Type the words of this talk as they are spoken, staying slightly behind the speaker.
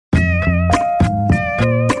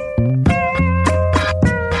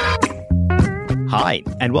Hi,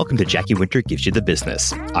 and welcome to Jackie Winter Gives You the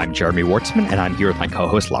Business. I'm Jeremy Wartzman, and I'm here with my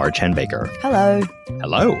co-host, Lara Chen Baker. Hello.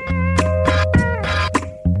 Hello.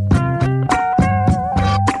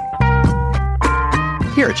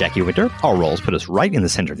 Here at Jackie Winter, our roles put us right in the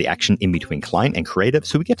center of the action in between client and creative,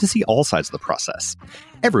 so we get to see all sides of the process.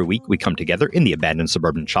 Every week, we come together in the abandoned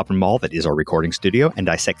suburban shopping mall that is our recording studio and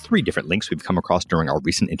dissect 3 different links we've come across during our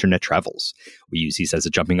recent internet travels. We use these as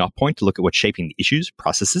a jumping off point to look at what's shaping the issues,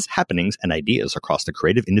 processes, happenings, and ideas across the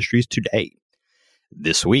creative industries today.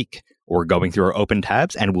 This week, we're going through our open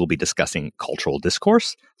tabs and we'll be discussing cultural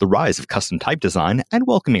discourse, the rise of custom type design, and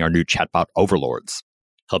welcoming our new chatbot overlords.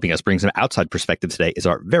 Helping us bring some outside perspective today is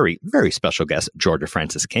our very, very special guest, Georgia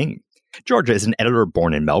Francis King. Georgia is an editor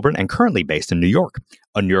born in Melbourne and currently based in New York.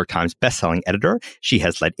 A New York Times bestselling editor, she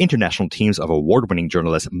has led international teams of award-winning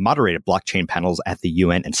journalists, moderated blockchain panels at the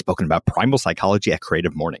UN, and spoken about primal psychology at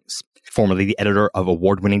Creative Mornings. Formerly the editor of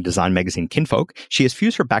award-winning design magazine Kinfolk, she has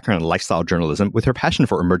fused her background in lifestyle journalism with her passion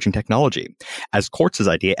for emerging technology. As Quartz's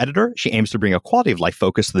idea editor, she aims to bring a quality of life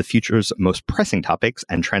focus to the future's most pressing topics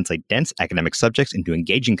and translate dense academic subjects into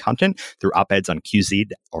engaging content through op-eds on QZ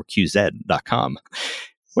or QZ.com.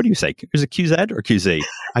 What do you say? Is it QZ or QZ?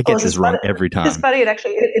 I get this wrong every time. It's funny.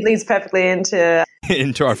 It leads perfectly into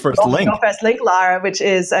into our first link. Our first link, Lara, which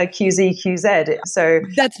is QZ. So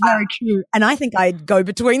that's very true. And I think I'd go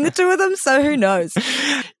between the two of them. So who knows?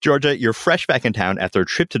 Georgia, you're fresh back in town after a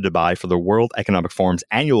trip to Dubai for the World Economic Forum's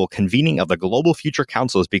annual convening of the Global Future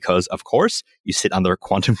Councils because, of course, you sit on their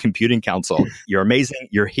Quantum Computing Council. You're amazing.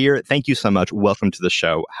 You're here. Thank you so much. Welcome to the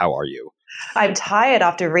show. How are you? I'm tired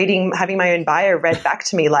after having my own bio read back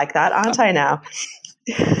to me like that, aren't I now?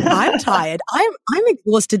 I'm tired. I'm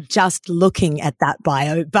exhausted just looking at that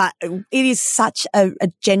bio, but it is such a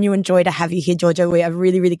genuine joy to have you here, Georgia. We are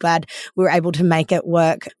really, really glad we were able to make it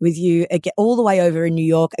work with you again, all the way over in New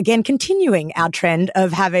York. Again, continuing our trend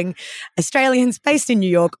of having Australians based in New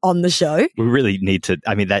York on the show. We really need to,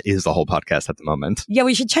 that is the whole podcast at the moment. Yeah,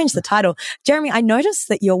 we should change the title. Jeremy, I noticed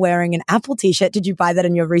that you're wearing an Apple t-shirt. Did you buy that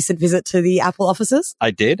in your recent visit to the Apple offices? I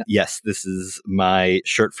did. Yes, this is my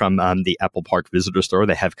shirt from the Apple Park Visitor Store.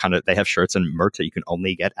 They have shirts and merch that you can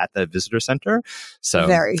only get at the visitor center. So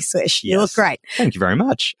very swish. Yes. You look great. Thank you very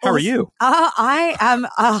much. How are you? I am.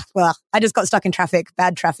 Well, I just got stuck in traffic,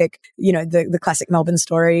 bad traffic. You know, the classic Melbourne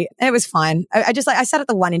story. It was fine. I sat at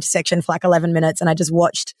the one intersection for like 11 minutes and I just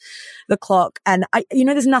watched the clock. And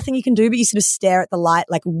there's nothing you can do, but you sort of stare at the light,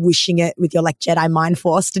 like wishing it with your like Jedi mind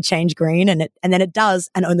force to change green, and then it does,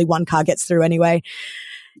 and only one car gets through anyway.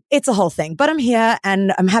 It's a whole thing, but I'm here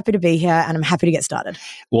and I'm happy to be here and I'm happy to get started.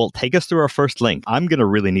 Well, take us through our first link. I'm going to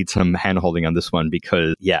really need some hand holding on this one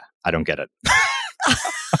because, I don't get it.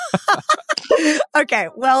 Okay,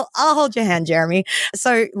 well, I'll hold your hand, Jeremy.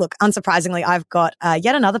 So, look, unsurprisingly, I've got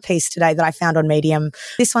yet another piece today that I found on Medium.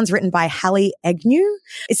 This one's written by Hallie Agnew.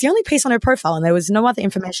 It's the only piece on her profile, and there was no other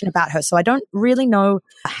information about her. So I don't really know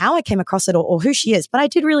how I came across it or who she is, but I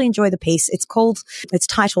did really enjoy the piece. It's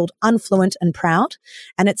titled Unfluent and Proud,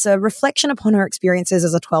 and it's a reflection upon her experiences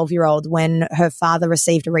as a 12-year-old when her father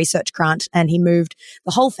received a research grant and he moved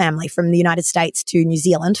the whole family from the United States to New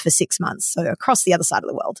Zealand for 6 months, so across the other side of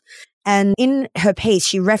the world. And in her piece,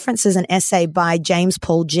 she references an essay by James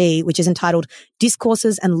Paul Gee, which is entitled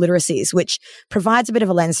Discourses and Literacies, which provides a bit of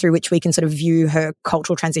a lens through which we can sort of view her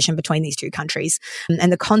cultural transition between these two countries.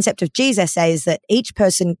 And the concept of Gee's essay is that each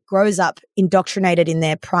person grows up indoctrinated in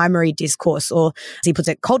their primary discourse, or as he puts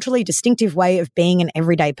it, culturally distinctive way of being an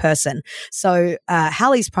everyday person. So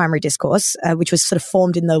Hallie's primary discourse, which was sort of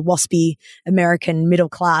formed in the waspy American middle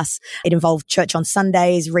class, it involved church on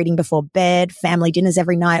Sundays, reading before bed, family dinners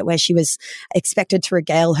every night where she was expected to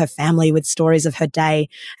regale her family with stories of her day.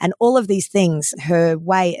 And all of these things, her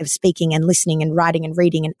way of speaking and listening and writing and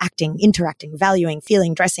reading and acting, interacting, valuing,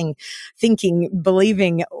 feeling, dressing, thinking,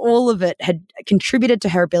 believing, all of it had contributed to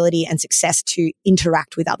her ability and success to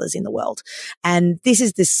interact with others in the world. And this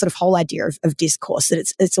is this sort of whole idea of discourse,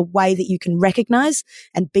 that it's a way that you can recognize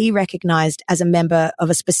and be recognized as a member of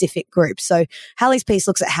a specific group. So Hallie's piece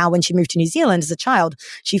looks at how when she moved to New Zealand as a child,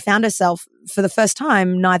 she found herself for the first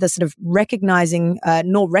time neither sort of recognizing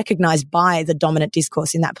nor recognized by the dominant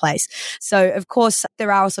discourse in that place. So, of course,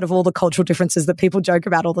 there are sort of all the cultural differences that people joke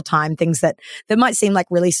about all the time, things that might seem like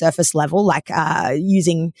really surface level, like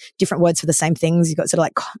using different words for the same things. You've got sort of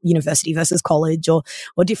like university versus college, or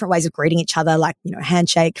different ways of greeting each other, like,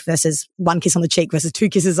 handshake versus one kiss on the cheek versus 2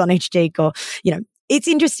 kisses on each cheek, or, It's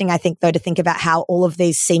interesting, I think, though, to think about how all of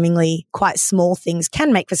these seemingly quite small things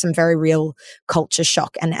can make for some very real culture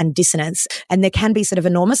shock and dissonance. And there can be sort of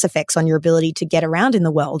enormous effects on your ability to get around in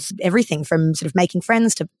the world. Everything from sort of making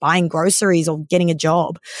friends to buying groceries or getting a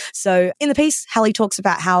job. So in the piece, Hallie talks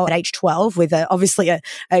about how at age 12, with obviously a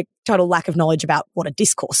total lack of knowledge about what a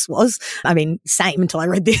discourse was. I mean, same until I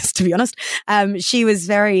read this, to be honest. She was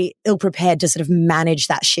very ill-prepared to sort of manage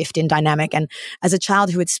that shift in dynamic. And as a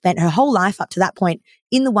child who had spent her whole life up to that point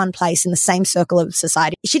in the one place, in the same circle of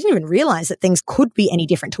society, she didn't even realize that things could be any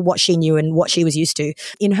different to what she knew and what she was used to.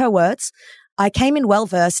 In her words, I came in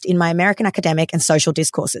well-versed in my American academic and social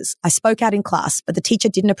discourses. I spoke out in class, but the teacher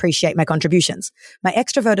didn't appreciate my contributions. My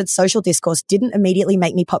extroverted social discourse didn't immediately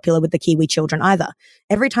make me popular with the Kiwi children either.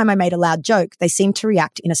 Every time I made a loud joke, they seemed to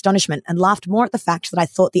react in astonishment and laughed more at the fact that I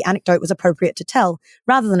thought the anecdote was appropriate to tell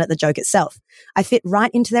rather than at the joke itself. I fit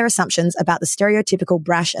right into their assumptions about the stereotypical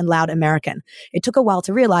brash and loud American. It took a while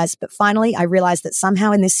to realize, but finally I realized that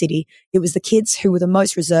somehow in this city, it was the kids who were the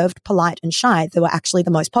most reserved, polite, and shy that were actually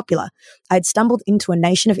the most popular. I'd stumbled into a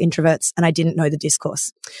nation of introverts and I didn't know the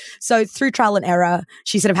discourse. So through trial and error,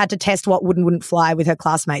 she sort of had to test what would and wouldn't fly with her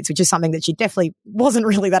classmates, which is something that she definitely wasn't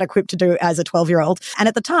really that equipped to do as a 12-year-old. And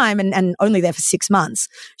at the time, and only there for 6 months,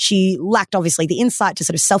 she lacked obviously the insight to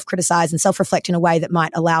sort of self-criticize and self-reflect in a way that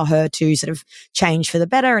might allow her to sort of change for the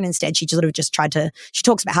better. And instead, she sort of just she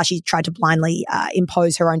talks about how she tried to blindly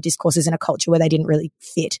impose her own discourses in a culture where they didn't really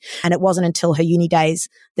fit. And it wasn't until her uni days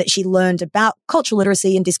that she learned about cultural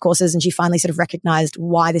literacy and discourses, and she finally sort of recognized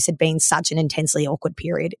why this had been such an intensely awkward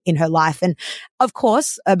period in her life. And of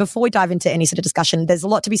course, before we dive into any sort of discussion, there's a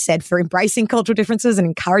lot to be said for embracing cultural differences and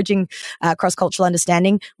encouraging cross-cultural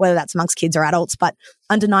understanding, whether that's amongst kids or adults. But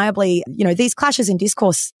undeniably, you know, these clashes in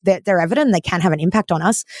discourse, they're evident and they can have an impact on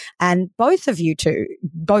us. And both of you two,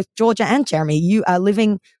 both Georgia and Jeremy, you are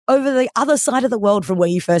living over the other side of the world from where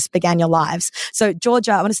you first began your lives. So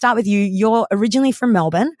Georgia, I want to start with you. You're originally from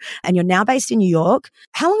Melbourne and you're now based in New York.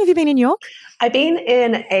 How long have you been in New York? I've been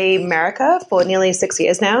in America for nearly 6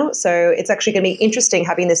 years now, so it's actually going to be interesting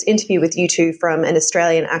having this interview with you two from an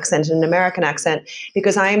Australian accent and an American accent,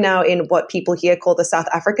 because I am now in what people here call the South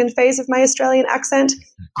African phase of my Australian accent.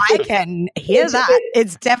 I can hear that.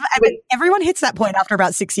 It's definitely, everyone hits that point after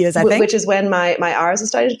about 6 years, I think. Which is when my R's are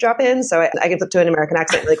starting to drop in, so I can flip to an American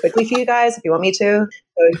accent really quickly for you guys if you want me to.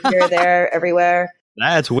 So here, there, everywhere.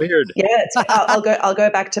 That's weird. Yeah, I'll go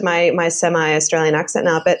back to my semi-Australian accent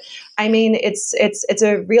now, but I mean it's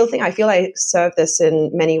a real thing. I feel I serve this in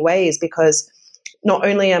many ways because not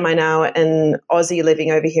only am I now an Aussie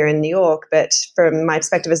living over here in New York, but from my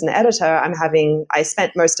perspective as an editor, I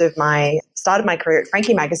spent started my career at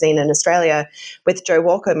Frankie magazine in Australia with Joe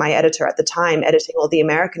Walker, my editor at the time, editing all the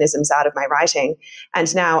Americanisms out of my writing.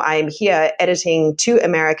 And now I'm here editing to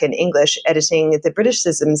American English, editing the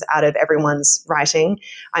Britishisms out of everyone's writing.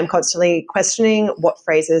 I'm constantly questioning what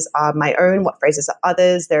phrases are my own, what phrases are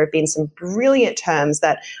others. There have been some brilliant terms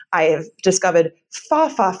that I have discovered far,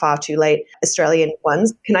 far, far too late, Australian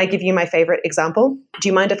ones. Can I give you my favorite example? Do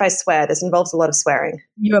you mind if I swear? This involves a lot of swearing.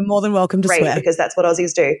 You are more than welcome to swear. Great, because that's what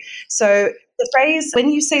Aussies do. So the phrase,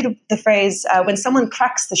 when you say the phrase, when someone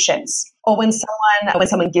cracks the shits, or when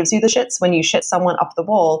someone gives you the shits, when you shit someone up the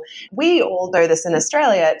wall, we all know this in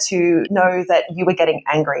Australia to know that you were getting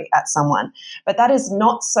angry at someone. But that is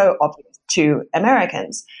not so obvious to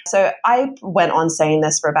Americans. So I went on saying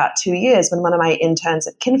this for about 2 years when one of my interns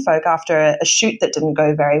at Kinfolk, after a shoot that didn't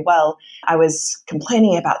go very well, I was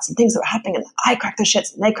complaining about some things that were happening and I cracked the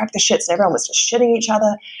shits and they cracked the shits and everyone was just shitting each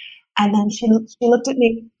other. And then she looked at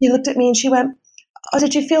me and she went, "Oh,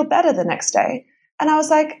 did you feel better the next day?" And I was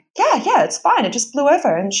like, yeah, it's fine. It just blew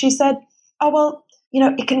over. And she said, "Oh, well,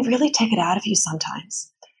 it can really take it out of you sometimes."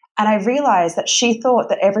 And I realized that she thought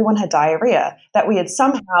that everyone had diarrhea, that we had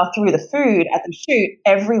somehow, through the food at the shoot,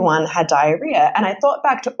 everyone had diarrhea. And I thought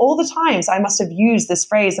back to all the times I must have used this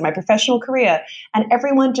phrase in my professional career, and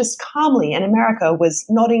everyone just calmly in America was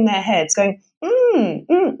nodding their heads, going,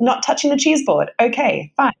 not touching the cheese board.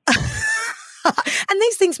 Okay, fine. And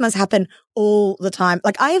these things must happen all the time.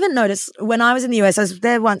 Like I even noticed when I was in the US, I was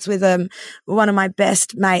there once with one of my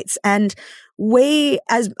best mates, and we,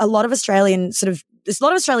 as a lot of Australians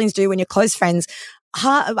do when you're close friends,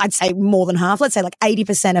 I'd say more than half, let's say like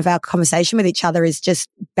 80% of our conversation with each other is just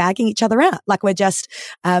bagging each other out. Like we're just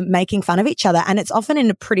making fun of each other. And it's often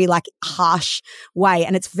in a pretty like harsh way.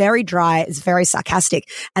 And it's very dry. It's very sarcastic.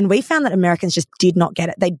 And we found that Americans just did not get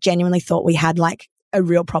it. They genuinely thought we had like a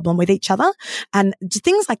real problem with each other. And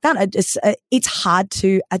things like that are just, it's hard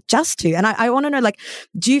to adjust to. And I want to know, like,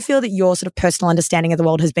 do you feel that your sort of personal understanding of the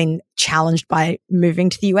world has been challenged by moving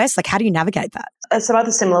to the US? Like, how do you navigate that? some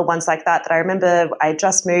other similar ones like that I remember. I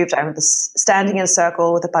just moved. I remember standing in a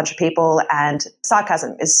circle with a bunch of people, and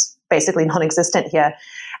sarcasm is basically non-existent here.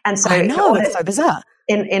 And so I know, it's so bizarre.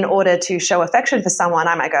 In order to show affection for someone,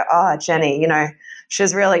 I might go, oh, Jenny,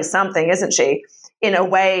 she's really something, isn't she? In a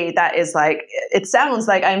way that is like, it sounds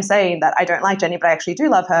like I'm saying that I don't like Jenny, but I actually do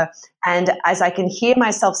love her. And as I can hear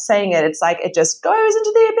myself saying it, it's like it just goes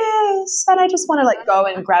into the abyss, and I just want to like go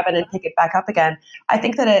and grab it and pick it back up again. I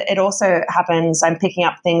think that it also happens, I'm picking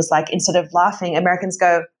up things like, instead of laughing, Americans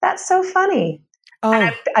go, that's so funny.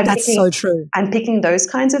 Oh, that's so true. I'm picking those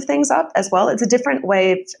kinds of things up as well. It's a different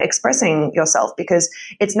way of expressing yourself, because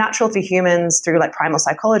it's natural for humans through like primal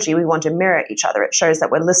psychology. We want to mirror each other. It shows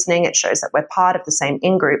that we're listening. It shows that we're part of the same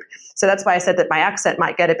in-group. So that's why I said that my accent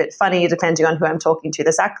might get a bit funny depending on who I'm talking to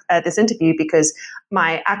this interview, because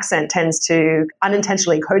my accent tends to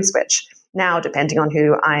unintentionally code switch now depending on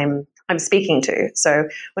who I'm speaking to. So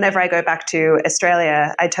whenever I go back to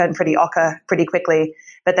Australia, I turn pretty ochre pretty quickly.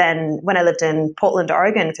 But then when I lived in Portland,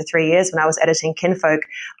 Oregon for 3 years, when I was editing Kinfolk,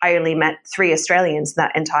 I only met 3 Australians in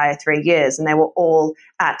that entire 3 years. And they were all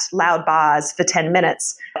at loud bars for 10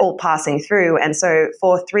 minutes, all passing through. And so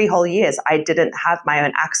for 3 whole years, I didn't have my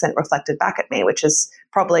own accent reflected back at me, which is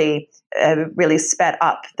probably really sped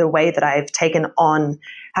up the way that I've taken on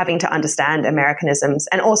having to understand Americanisms.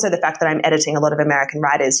 And also the fact that I'm editing a lot of American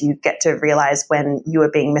writers, you get to realize when you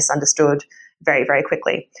are being misunderstood very, very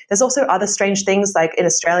quickly. There's also other strange things, like in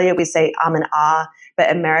Australia, we say and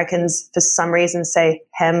but Americans, for some reason, say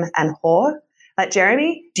hem and haw. Like,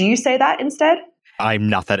 Jeremy, do you say that instead? I'm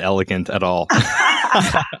not that elegant at all.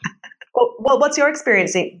 Well, what's your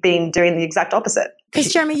experience been doing the exact opposite?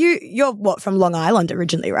 Because Jeremy, you're what, from Long Island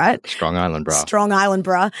originally, right? Strong Island, brah. Strong Island,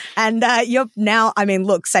 brah. And you're now, I mean,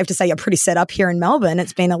 look, safe to say you're pretty set up here in Melbourne.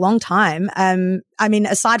 It's been a long time. I mean,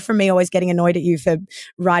 aside from me always getting annoyed at you for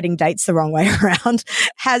writing dates the wrong way around,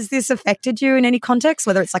 has this affected you in any context,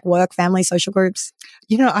 whether it's like work, family, social groups?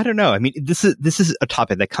 I don't know. I mean, this is a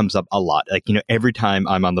topic that comes up a lot. Like, every time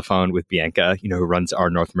I'm on the phone with Bianca, who runs our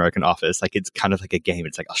North American office, like, it's kind of like a game.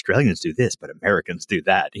 It's like Australians do this, but Americans do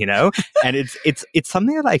that, and it's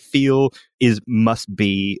something that I feel must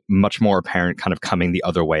be much more apparent kind of coming the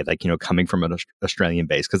other way, like, coming from an Australian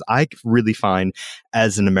base. Because I really find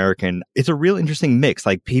as an American, it's a real interesting mix.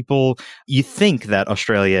 Like, you think that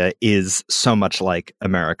Australia is so much like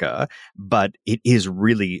America, but it is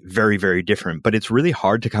really very, very different. But it's really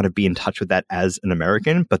hard to kind of be in touch with that as an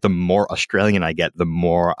American. But the more Australian I get, the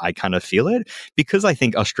more I kind of feel it, because I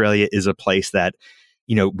think Australia is a place that,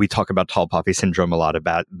 we talk about tall poppy syndrome a lot,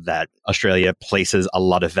 about that Australia places a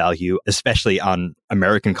lot of value, especially on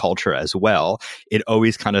American culture as well. It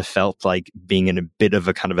always kind of felt like being in a bit of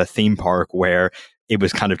a kind of a theme park where it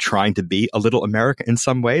was kind of trying to be a little America in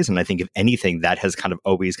some ways. And I think if anything, that has kind of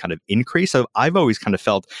always kind of increased. So I've always kind of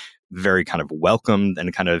felt very kind of welcomed,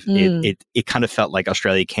 and kind of it kind of felt like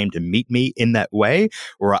Australia came to meet me in that way,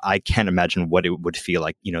 where I can't imagine what it would feel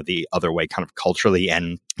like, the other way kind of culturally,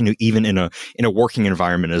 and even in a working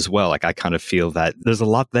environment as well. Like, I kind of feel that there's a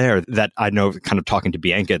lot there that I know, kind of talking to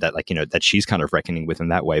Bianca, that like, that she's kind of reckoning with in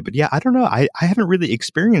that way. But yeah, I don't know. I haven't really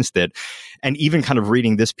experienced it. And even kind of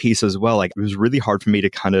reading this piece as well, like, it was really hard for me to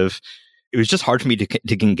it was just hard for me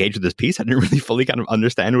to engage with this piece. I didn't really fully kind of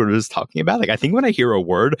understand what it was talking about. Like, I think when I hear a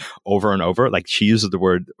word over and over, like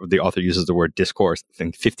the author uses the word discourse, I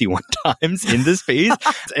think 51 times in this piece.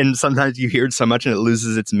 And sometimes you hear it so much and it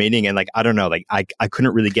loses its meaning. And like, I don't know, like I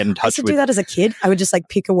couldn't really get in touch with. I used to do that as a kid. I would just like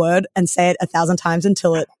pick a word and say it 1,000 times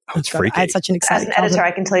until it. Oh, it's freaky. I had such an exciting As an editor,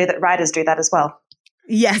 I can tell you that writers do that as well.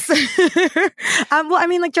 Yes. Well, I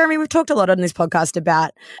mean, like, Jeremy, we've talked a lot on this podcast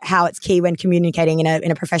about how it's key when communicating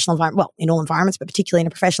in a professional environment, well, in all environments, but particularly in a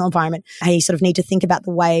professional environment, how you sort of need to think about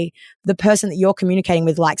the way the person that you're communicating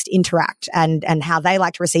with likes to interact, and how they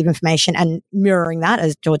like to receive information, and mirroring that,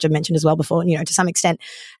 as Georgia mentioned as well before, to some extent.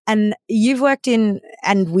 And you've worked in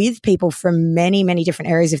and with people from many, many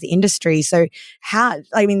different areas of the industry. So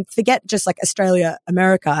forget just like Australia,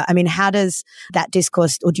 America. I mean, how does that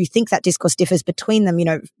discourse, or do you think that discourse differs between them?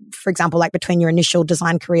 For example, like between your initial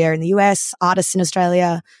design career in the US, artists in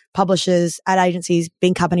Australia, publishers, ad agencies,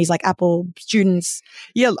 big companies like Apple, students.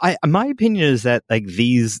 Yeah, my opinion is that like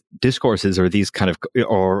these discourses, or these kind of,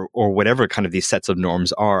 or whatever kind of these sets of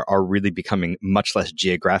norms are really becoming much less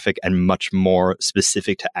geographic and much more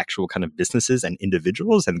specific to actual kind of businesses and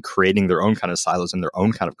individuals, and creating their own kind of silos and their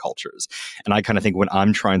own kind of cultures. And I kind of think when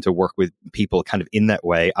I'm trying to work with people kind of in that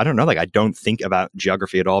way, I don't know, like I don't think about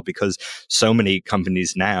geography at all, because so many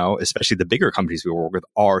companies now, especially the bigger companies we work with,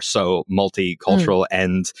 are so multicultural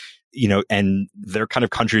and and they're kind of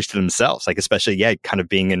countries to themselves, like especially, kind of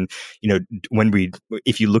being in,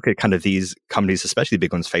 if you look at kind of these companies, especially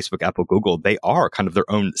big ones, Facebook, Apple, Google, they are kind of their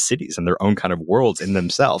own cities and their own kind of worlds in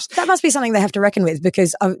themselves. That must be something they have to reckon with,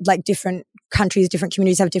 because like different countries, different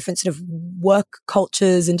communities have different sort of work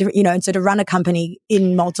cultures and different, and so to run a company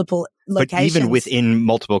in multiple locations. But even within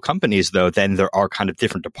multiple companies, though, then there are kind of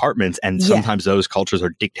different departments, and sometimes those cultures are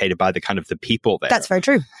dictated by the kind of the people there. That's very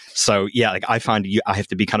true. So like I find I have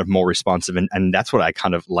to be kind of more responsive, and that's what I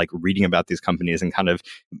kind of like reading about these companies and kind of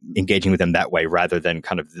engaging with them that way rather than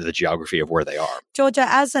kind of the geography of where they are. Georgia,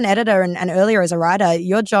 as an editor and earlier as a writer,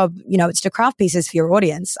 your job, it's to craft pieces for your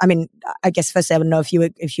audience. I mean, I guess firstly I would know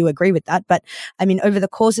if you agree with that, but I mean, over the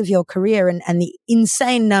course of your career and the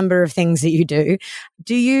insane number of things that you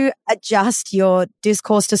do you adjust your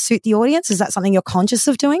discourse to suit the audience? Is that something you're conscious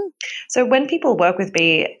of doing? So when people work with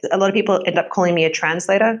me, a lot of people end up calling me a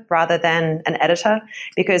translator rather than an editor,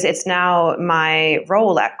 because it's now my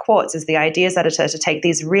role at Quartz as the ideas editor to take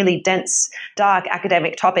these really dense, dark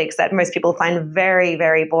academic topics that most people find very,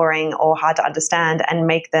 very boring or hard to understand and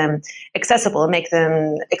make them accessible and make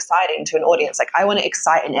them exciting to an audience. Like, I want to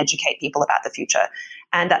excite and educate people about the future.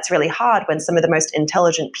 And that's really hard when some of the most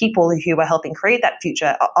intelligent people who are helping create that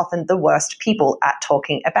future are often the worst people at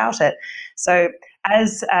talking about it. So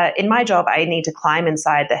as in my job, I need to climb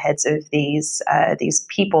inside the heads of these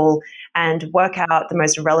people and work out the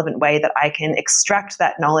most relevant way that I can extract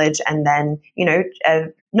that knowledge and then,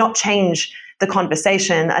 not change the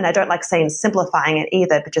conversation. And I don't like saying simplifying it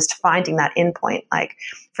either, but just finding that endpoint. Like,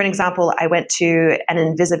 for an example, I went to an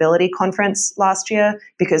invisibility conference last year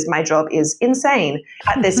because my job is insane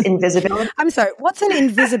at this invisibility. I'm sorry, what's an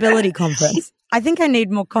invisibility conference? I think I need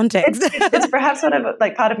more context. It's perhaps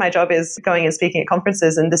part of my job is going and speaking at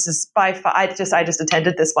conferences. And this is by far, I just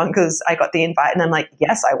attended this one because I got the invite and I'm like,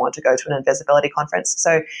 yes, I want to go to an invisibility conference.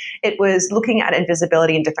 So it was looking at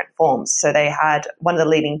invisibility in different forms. So they had one of the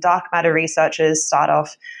leading dark matter researchers start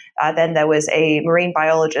off. Then there was a marine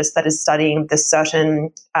biologist that is studying the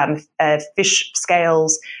certain fish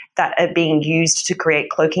scales that are being used to create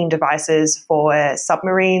cloaking devices for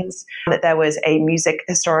submarines. There was a music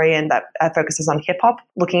historian that focuses on hip hop,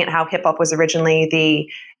 looking at how hip hop was originally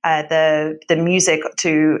the music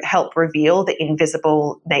to help reveal the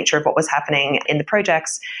invisible nature of what was happening in the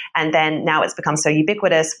projects. And then now it's become so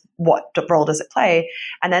ubiquitous. What role does it play?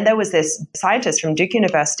 And then there was this scientist from Duke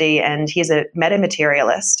University, and he's a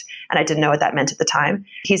metamaterialist. And I didn't know what that meant at the time.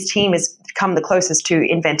 His team has come the closest to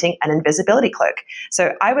inventing an invisibility cloak.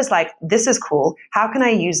 So I was like, this is cool. How can I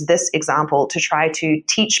use this example to try to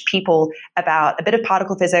teach people about a bit of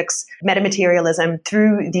particle physics, metamaterialism,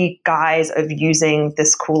 through the guise of using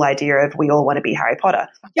this cool idea of we all want to be Harry Potter?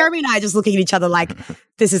 Jeremy and I are just looking at each other like,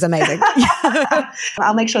 this is amazing.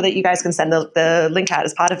 I'll make sure that you guys can send the link out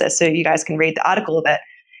as part of this so you guys can read the article that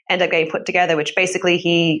ended up getting put together, which basically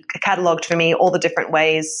he cataloged for me all the different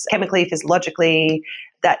ways, chemically, physiologically,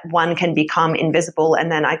 that one can become invisible.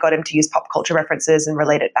 And then I got him to use pop culture references and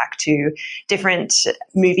relate it back to different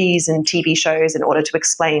movies and TV shows in order to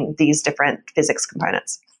explain these different physics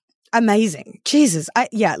components. Amazing. Jesus.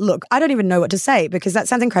 Look, I don't even know what to say because that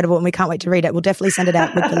sounds incredible and we can't wait to read it. We'll definitely send it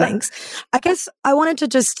out with the links. I guess I wanted to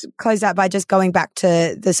just close out by just going back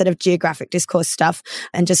to the sort of geographic discourse stuff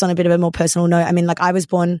and just on a bit of a more personal note. I mean, like, I was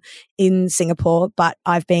born in Singapore, but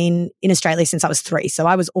I've been in Australia since I was 3. So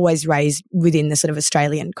I was always raised within the sort of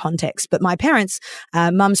Australian context. But my parents,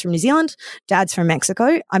 mum's from New Zealand, dad's from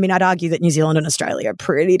Mexico. I mean, I'd argue that New Zealand and Australia are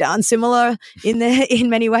pretty darn similar in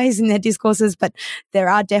many ways in their discourses, but there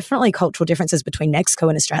are definitely cultural differences between Mexico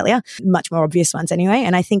and Australia, much more obvious ones anyway.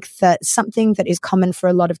 And I think that something that is common for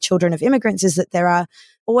a lot of children of immigrants is that there are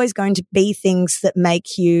always going to be things that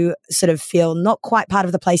make you sort of feel not quite part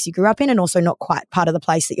of the place you grew up in and also not quite part of the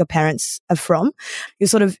place that your parents are from. You're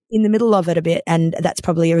sort of in the middle of it a bit, and that's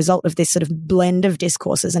probably a result of this sort of blend of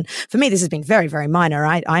discourses. And for me, this has been very, very minor.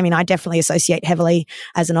 I mean, I definitely associate heavily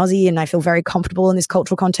as an Aussie and I feel very comfortable in this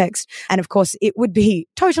cultural context. And of course, it would be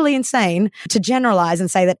totally insane to generalize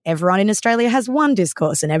and say that everyone in Australia has one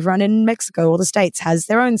discourse and everyone in Mexico or the States has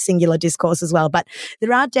their own singular discourse as well. But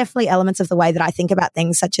there are definitely elements of the way that I think about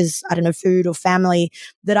things, such as, I don't know, food or family,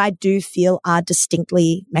 that I do feel are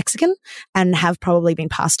distinctly Mexican and have probably been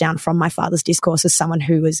passed down from my father's discourse as someone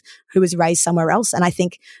who was raised somewhere else. And I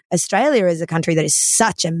think Australia is a country that is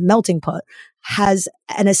such a melting pot, has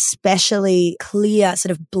an especially clear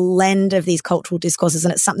sort of blend of these cultural discourses.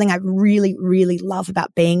 And it's something I really, really love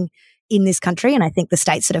about being in this country. And I think the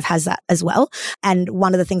States sort of has that as well. And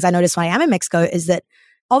one of the things I notice when I am in Mexico is that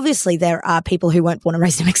obviously there are people who weren't born and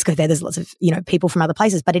raised in Mexico there. There's lots of, people from other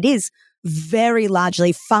places, but it is very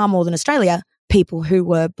largely, far more than Australia, people who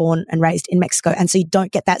were born and raised in Mexico. And so you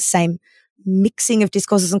don't get that same mixing of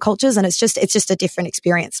discourses and cultures. And it's just a different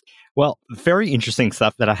experience. Well, very interesting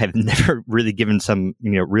stuff that I have never really given some,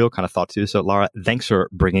 real kind of thought to. So, Lara, thanks for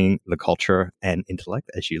bringing the culture and intellect,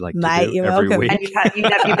 as you like to do you're every welcome. week. And you've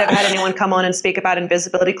never had anyone come on and speak about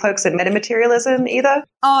invisibility cloaks and metamaterialism either?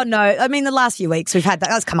 Oh, no. I mean, the last few weeks we've had that.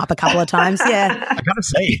 That's come up a couple of times. Yeah. I gotta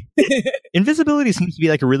say, invisibility seems to be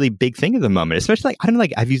like a really big thing at the moment, especially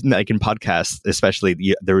I've used in podcasts,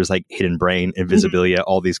 especially there was like Hidden Brain, Invisibilia,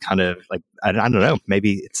 all these kind of I don't know,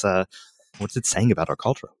 maybe it's what's it saying about our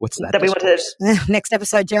culture? What's that? That we wanted. Next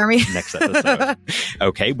episode, Jeremy. Next episode.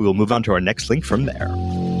 Okay, we'll move on to our next link from there.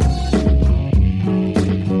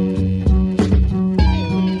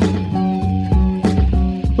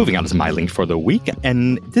 Moving on to my link for the week,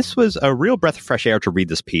 and this was a real breath of fresh air to read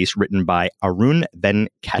this piece written by Arun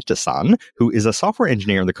Venkatasan, who is a software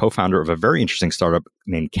engineer and the co-founder of a very interesting startup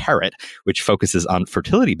named Carrot, which focuses on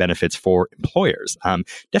fertility benefits for employers.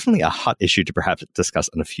 Definitely a hot issue to perhaps discuss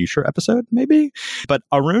in a future episode, maybe. But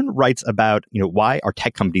Arun writes about, why are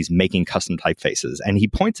tech companies making custom typefaces? And he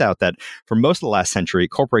points out that for most of the last century,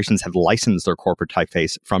 corporations have licensed their corporate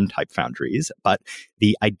typeface from type foundries, but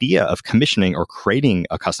the idea of commissioning or creating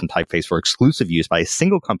a custom typeface for exclusive use by a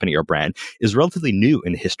single company or brand is relatively new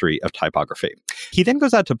in the history of typography. He then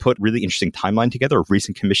goes out to put really interesting timeline together of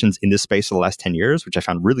recent commissions in this space for the last 10 years, which I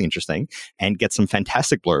found really interesting, and get some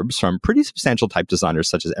fantastic blurbs from pretty substantial type designers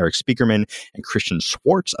such as Eric Spiekerman and Christian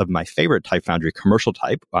Schwartz of my favorite type foundry, Commercial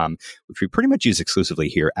Type, which we pretty much use exclusively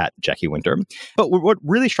here at Jackie Winter. But what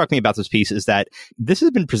really struck me about this piece is that this has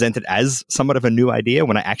been presented as somewhat of a new idea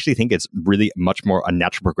when I actually think it's really much more a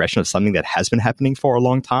natural progression of something that has been happening for a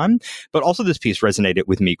long time. But also this piece resonated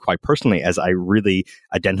with me quite personally as I really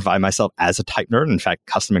identify myself as a type nerd. In fact,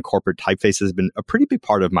 custom and corporate typefaces has been a pretty big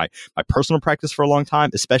part of my personal practice for a long time,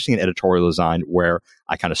 especially in editorial design where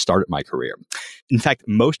I kind of started my career. In fact,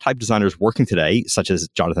 most type designers working today, such as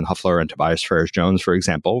Jonathan Huffler and Tobias Ferris-Jones, for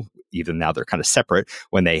example, even now they're kind of separate,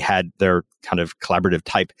 when they had their kind of collaborative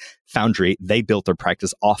type foundry, they built their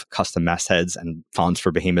practice off custom mastheads and fonts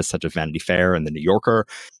for behemoths such as Vanity Fair and the New Yorker.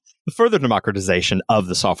 The further democratization of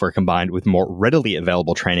the software combined with more readily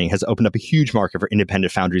available training has opened up a huge market for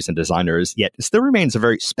independent foundries and designers, yet it still remains a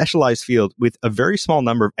very specialized field with a very small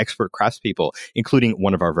number of expert craftspeople, including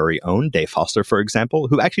one of our very own, Dave Foster, for example,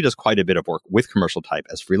 who actually does quite a bit of work with Commercial Type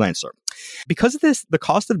as freelancer. Because of this, the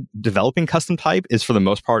cost of developing custom type is for the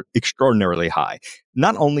most part extraordinarily high.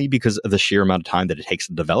 Not only because of the sheer amount of time that it takes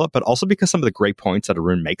to develop, but also because some of the great points that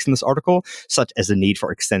Arun makes in this article, such as the need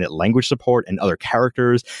for extended language support and other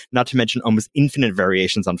characters, not to mention almost infinite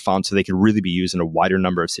variations on fonts so they can really be used in a wider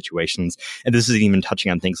number of situations. And this is even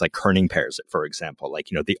touching on things like kerning pairs, for example, like,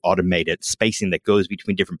 the automated spacing that goes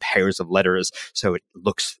between different pairs of letters so it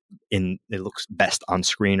looks best on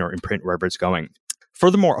screen or in print wherever it's going.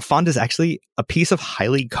 Furthermore, a font is actually a piece of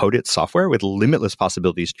highly coded software with limitless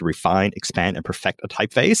possibilities to refine, expand, and perfect a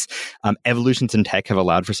typeface. Evolutions in tech have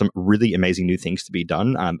allowed for some really amazing new things to be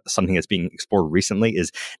done. Something that's being explored recently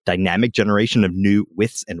is dynamic generation of new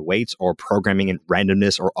widths and weights, or programming in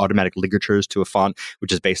randomness or automatic ligatures to a font,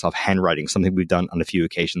 which is based off handwriting, something we've done on a few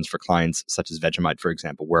occasions for clients such as Vegemite, for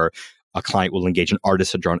example, where a client will engage an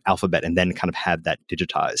artist to draw an alphabet and then kind of have that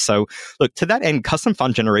digitized. So look, to that end, custom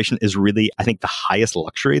font generation is really, I think, the highest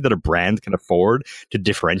luxury that a brand can afford to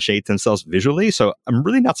differentiate themselves visually. So I'm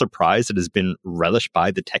really not surprised it has been relished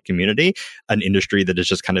by the tech community, an industry that is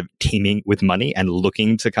just kind of teeming with money and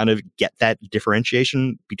looking to kind of get that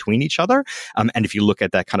differentiation between each other. And if you look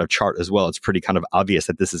at that kind of chart as well, it's pretty kind of obvious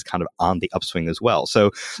that this is kind of on the upswing as well.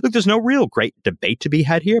 So look, there's no real great debate to be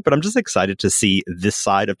had here, but I'm just excited to see this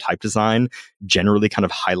side of type design generally kind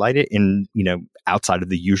of highlighted in, outside of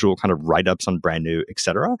the usual kind of write-ups on brand new,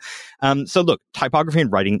 etc. So look, typography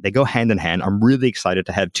and writing, they go hand in hand. I'm really excited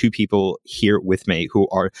to have two people here with me who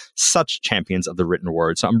are such champions of the written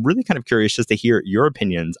word. So I'm really kind of curious just to hear your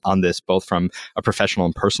opinions on this, both from a professional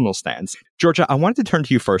and personal stance. Georgia, I wanted to turn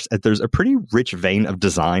to you first, as there's a pretty rich vein of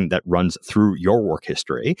design that runs through your work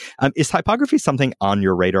history. Is typography something on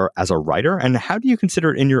your radar as a writer, and how do you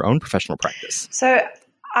consider it in your own professional practice? So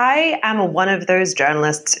I am one of those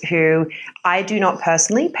journalists who I do not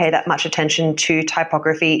personally pay that much attention to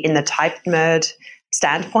typography in the type nerd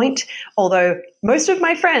standpoint, although most of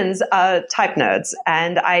my friends are type nerds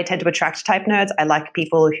and I tend to attract type nerds. I like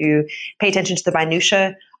people who pay attention to the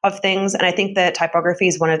minutiae of things. And I think that typography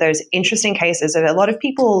is one of those interesting cases of a lot of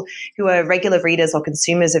people who are regular readers or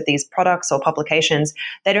consumers of these products or publications.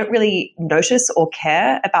 They don't really notice or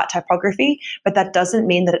care about typography, but that doesn't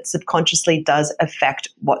mean that it subconsciously does affect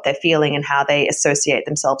what they're feeling and how they associate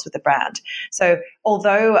themselves with the brand. So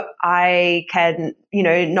although I can,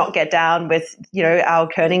 not get down with, our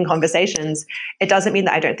kerning conversations, it doesn't mean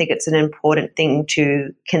that I don't think it's an important thing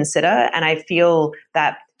to consider. And I feel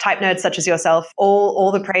that type nerds such as yourself,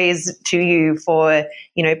 all the praise to you for,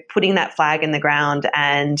 putting that flag in the ground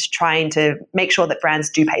and trying to make sure that brands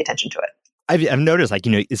do pay attention to it. I've noticed,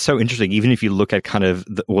 it's so interesting. Even if you look at kind of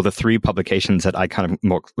the three publications that I kind of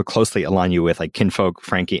more closely align you with, like Kinfolk,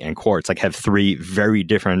 Frankie, and Quartz, have three very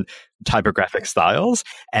different typographic styles,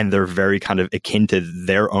 and they're very kind of akin to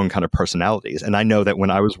their own kind of personalities. And I know that when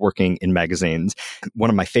I was working in magazines, one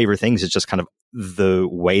of my favorite things is just kind of the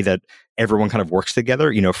way that everyone kind of works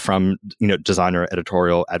together, from, designer,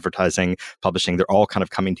 editorial, advertising, publishing, they're all kind of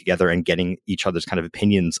coming together and getting each other's kind of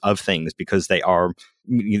opinions of things because they're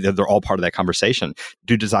all part of that conversation.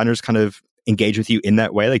 Do designers kind of engage with you in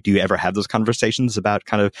that way? Do you ever have those conversations about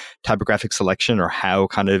kind of typographic selection or how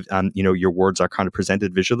kind of, your words are kind of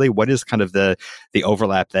presented visually? What is kind of the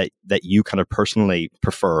overlap that you kind of personally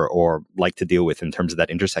prefer or like to deal with in terms of that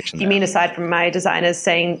intersection? You mean aside from my designers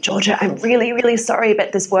saying, Georgia, I'm really, really sorry,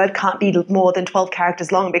 but this word can't be more than 12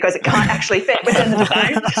 characters long because it can't actually fit within the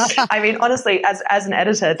design? I mean, honestly, as an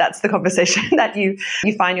editor, that's the conversation that you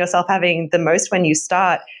find yourself having the most when you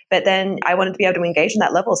start. But then I wanted to be able to engage in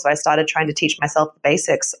that level. So I started trying to teach myself the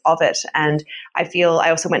basics of it. And I feel I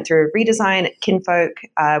also went through a redesign at Kinfolk.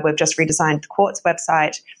 We've just redesigned the Quartz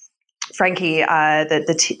website. Frankie,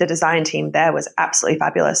 the design team there was absolutely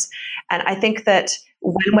fabulous. And I think that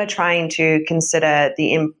when we're trying to consider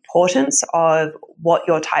the importance of what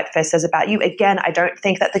your typeface says about you, again, I don't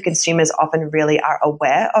think that the consumers often really are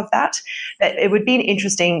aware of that. But it would be an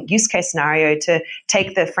interesting use case scenario to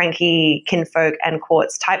take the Frankie, Kinfolk, and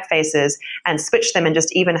Quartz typefaces and switch them and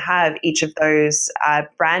just even have each of those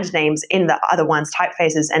brand names in the other one's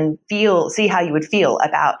typefaces and see how you would feel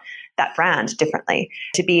about that brand differently,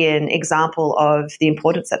 to be an example of the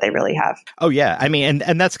importance that they really have. Oh yeah. I mean,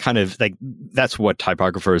 and that's kind of that's what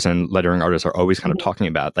typographers and lettering artists are always kind of talking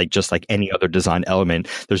about. Just like any other design element,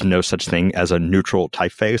 there's no such thing as a neutral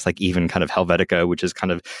typeface. Even kind of Helvetica, which is kind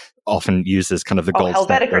of often used as kind of the gold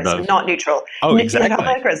standard. Helvetica is not neutral. Oh, exactly.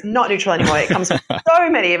 Helvetica is not neutral anymore. It comes with so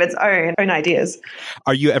many of its own ideas.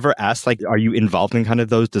 Are you ever asked, are you involved in kind of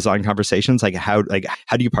those design conversations? How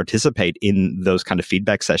do you participate in those kind of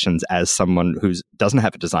feedback sessions as someone who doesn't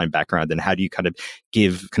have a design background? And how do you kind of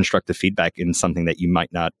give constructive feedback in something that you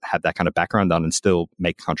might not have that kind of background on and still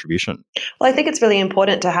make a contribution? Well, I think it's really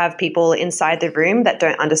important to have people inside the room that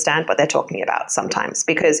don't understand what they're talking about sometimes,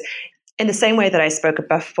 because in the same way that I spoke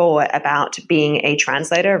before about being a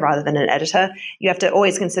translator rather than an editor, you have to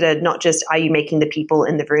always consider not just are you making the people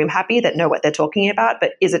in the room happy that know what they're talking about,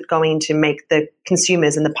 but is it going to make the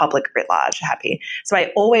consumers and the public writ large happy? So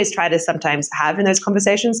I always try to sometimes have in those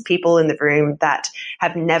conversations people in the room that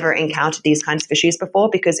have never encountered these kinds of issues before,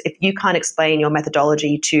 because if you can't explain your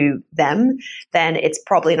methodology to them, then it's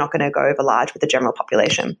probably not going to go over large with the general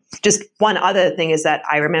population. Just one other thing is that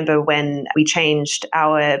I remember when we changed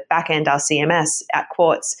our backend, our CMS at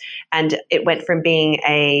Quartz, and it went from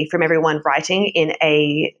from everyone writing in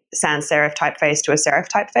a sans serif typeface to a serif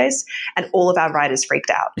typeface, and all of our writers freaked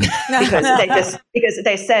out because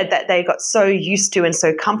they said that they got so used to and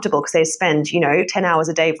so comfortable because they spend 10 hours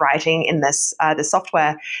a day writing in this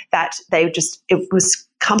software that it was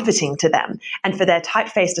comforting to them. And for their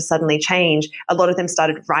typeface to suddenly change, a lot of them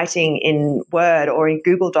started writing in Word or in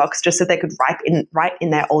Google Docs just so they could write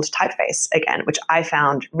in their old typeface again, which I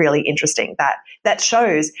found really interesting. That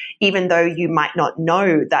shows, even though you might not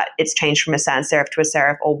know that it's changed from a sans serif to a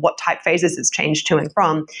serif or what typefaces it's changed to and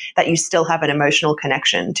from, that you still have an emotional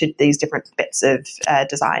connection to these different bits of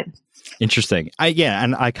design. Interesting.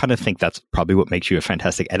 And I kind of think that's probably what makes you a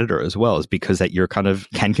fantastic editor as well, is because that you're kind of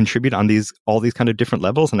can contribute on all these kind of different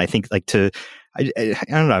levels. And I think I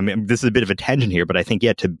don't know, I mean, this is a bit of a tangent here, but I think,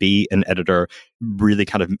 to be an editor really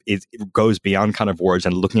kind of it goes beyond kind of words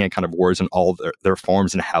and looking at kind of words and all their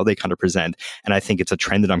forms and how they kind of present. And I think it's a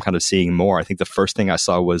trend that I'm kind of seeing more. I think the first thing I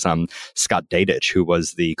saw was Scott Dadich, who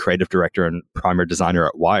was the creative director and primer designer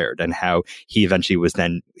at Wired, and how he eventually was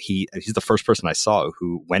he's the first person I saw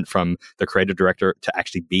who went from the creative director to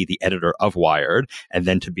actually be the editor of Wired, and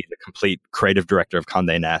then to be the complete creative director of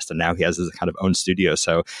Condé Nast. And now he has his kind of own studio.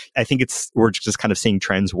 So I think we're just kind of seeing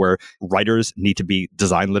trends where writers need to be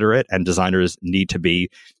design literate and designers need to be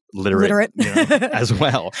literate. As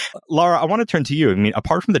well. Laura, I want to turn to you. I mean,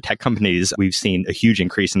 apart from the tech companies, we've seen a huge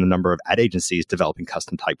increase in the number of ad agencies developing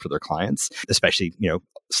custom type for their clients, especially,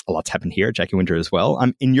 a lot's happened here at Jackie Winter as well.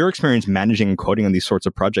 In your experience managing and quoting on these sorts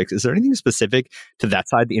of projects, is there anything specific to that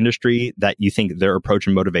side of the industry that you think their approach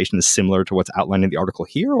and motivation is similar to what's outlined in the article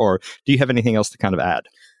here, or do you have anything else to kind of add?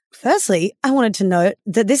 Firstly, I wanted to note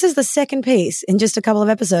that this is the second piece in just a couple of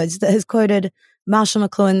episodes that has quoted Marshall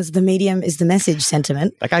McLuhan's "The medium is the message"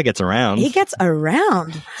 sentiment. That guy gets around. He gets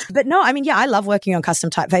around. But no, I mean, I love working on custom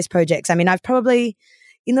typeface projects. I mean, I've probably,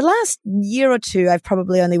 in the last year or two, I've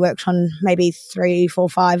probably only worked on maybe 3, 4,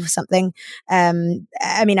 5 something. I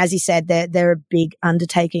mean, as you said, they're a big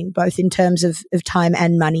undertaking, both in terms of time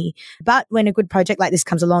and money. But when a good project like this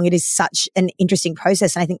comes along, it is such an interesting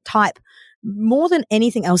process. And I think type, more than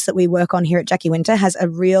anything else that we work on here at Jackie Winter, has a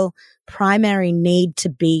real primary need to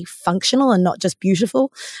be functional and not just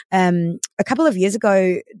beautiful. A couple of years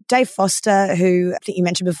ago, Dave Foster, who I think you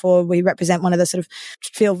mentioned before, we represent one of the sort of,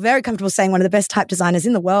 feel very comfortable saying one of the best type designers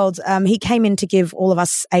in the world. He came in to give all of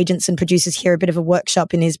us agents and producers here a bit of a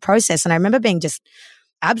workshop in his process. And I remember being just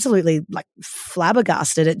absolutely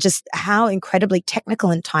flabbergasted at just how incredibly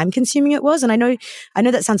technical and time consuming it was. And I know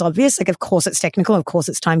that sounds obvious. Like, of course it's technical. Of course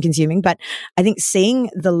it's time consuming. But I think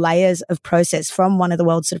seeing the layers of process from one of the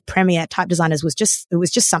world's sort of premier type designers was just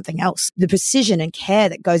something else. The precision and care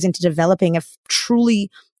that goes into developing a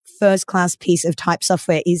truly first-class piece of type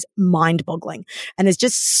software is mind-boggling. And there's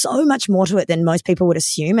just so much more to it than most people would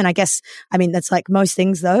assume. And I guess, I mean, that's like most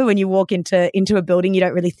things though. When you walk into a building, you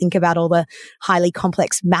don't really think about all the highly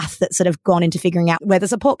complex math that's sort of gone into figuring out where the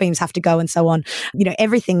support beams have to go and so on.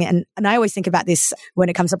 Everything. And I always think about this when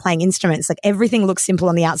it comes to playing instruments. Like, everything looks simple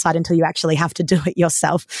on the outside until you actually have to do it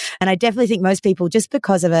yourself. And I definitely think most people, just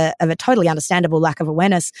because of a totally understandable lack of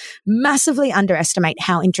awareness, massively underestimate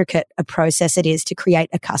how intricate a process it is to create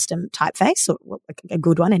a custom typeface, or a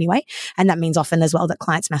good one anyway. And that means often as well that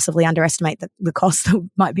clients massively underestimate the cost that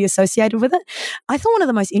might be associated with it. I thought one of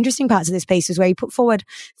the most interesting parts of this piece was where he put forward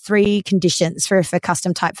 3 conditions for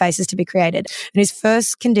custom typefaces to be created. And his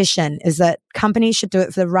first condition is that companies should do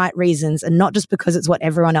it for the right reasons and not just because it's what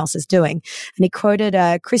everyone else is doing. And he quoted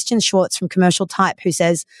Christian Schwartz from Commercial Type, who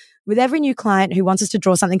says, "With every new client who wants us to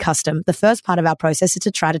draw something custom, the first part of our process is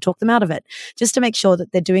to try to talk them out of it, just to make sure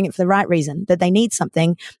that they're doing it for the right reason, that they need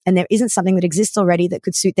something and there isn't something that exists already that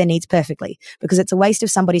could suit their needs perfectly, because it's a waste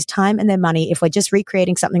of somebody's time and their money if we're just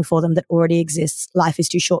recreating something for them that already exists. Life is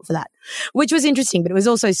too short for that." Which was interesting, but it was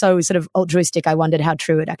also so sort of altruistic. I wondered how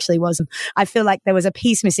true it actually was. I feel like there was a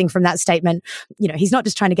piece missing from that statement. He's not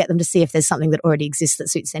just trying to get them to see if there's something that already exists that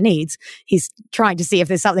suits their needs. He's trying to see if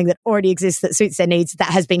there's something that already exists that suits their needs that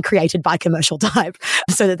has been created by Commercial Type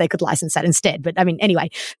so that they could license that instead. But I mean, anyway,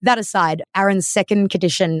 that aside, Aaron's second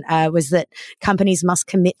condition was that companies must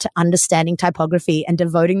commit to understanding typography and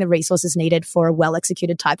devoting the resources needed for a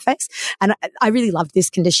well-executed typeface. And I really loved this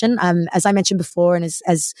condition. As I mentioned before, and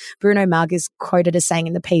as Bruno Mag is quoted as saying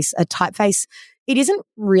in the piece, a typeface, it isn't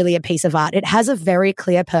really a piece of art. It has a very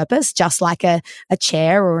clear purpose, just like a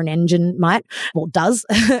chair or an engine might, well, does.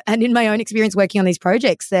 And in my own experience working on these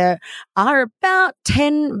projects, there are about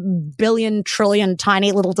 10 billion trillion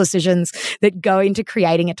tiny little decisions that go into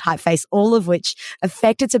creating a typeface, all of which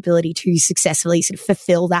affect its ability to successfully sort of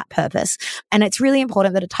fulfill that purpose. And it's really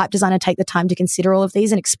important that a type designer take the time to consider all of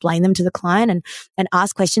these and explain them to the client and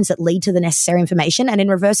ask questions that lead to the necessary information. And in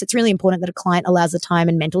reverse, it's really important that a client allows the time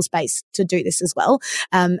and mental space to do this as well.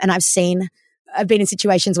 And I've been in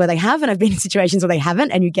situations where they have, and I've been in situations where they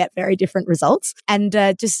haven't, and you get very different results. And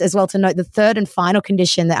just as well to note, the third and final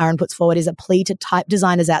condition that Aaron puts forward is a plea to type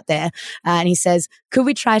designers out there. And he says, could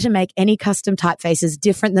we try to make any custom typefaces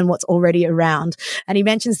different than what's already around? And he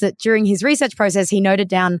mentions that during his research process, he noted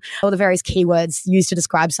down all the various keywords used to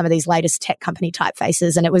describe some of these latest tech company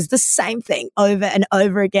typefaces. And it was the same thing over and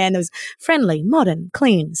over again. It was friendly, modern,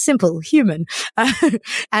 clean, simple, human.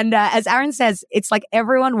 And as Aaron says, it's like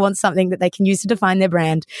everyone wants something that they can use to define their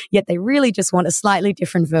brand, yet they really just want a slightly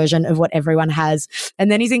different version of what everyone has.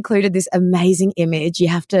 And then he's included this amazing image.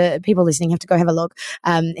 People listening have to go have a look.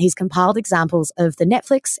 He's compiled examples of the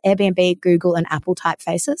Netflix, Airbnb, Google, and Apple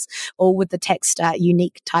typefaces, all with the text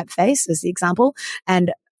unique typeface as the example.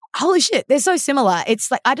 And holy shit, they're so similar.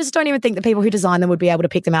 It's like, I just don't even think the people who design them would be able to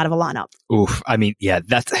pick them out of a lineup. Oof. I mean, yeah,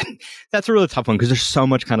 that's a really tough one because there's so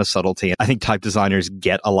much kind of subtlety. I think type designers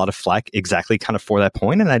get a lot of flack exactly kind of for that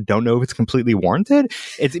point, and I don't know if it's completely warranted.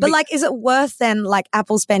 Is it worth then like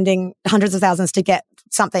Apple spending hundreds of thousands to get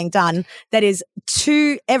something done that is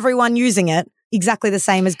to everyone using it exactly the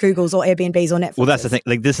same as Google's or Airbnb's or Netflix. Well, that's the thing.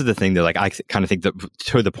 Like, this is the thing that, like, I kind of think that,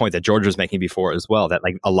 to the point that George was making before as well, that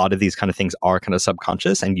like a lot of these kind of things are kind of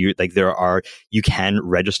subconscious, and you can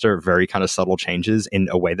register very kind of subtle changes in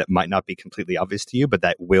a way that might not be completely obvious to you, but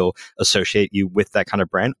that will associate you with that kind of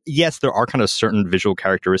brand. Yes, there are kind of certain visual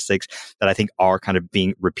characteristics that I think are kind of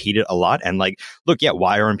being repeated a lot. And like, look, yeah,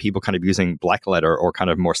 why aren't people kind of using black letter or kind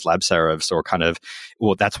of more slab serifs or kind of,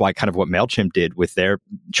 well, that's why kind of what MailChimp did with their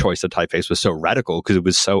choice of typeface was so radical, because it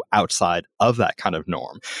was so outside of that kind of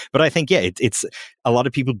norm. But I think, yeah, it's a lot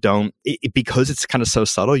of people don't, because it's kind of so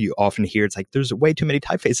subtle, you often hear it's like, there's way too many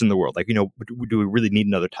typefaces in the world. Like, you know, do we really need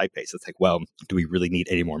another typeface? It's like, well, do we really need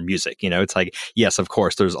any more music? You know, it's like, yes, of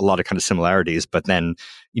course, there's a lot of kind of similarities, but then,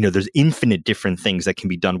 you know, there's infinite different things that can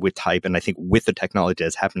be done with type. And I think with the technology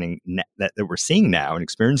that's happening that we're seeing now and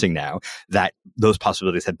experiencing now, that those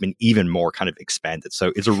possibilities have been even more kind of expanded.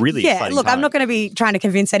 So it's a really exciting look, time. I'm not going to be trying to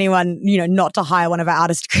convince anyone, you know, not to hire one of our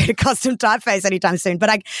artists to create a custom typeface anytime soon. But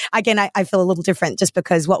I feel a little different, just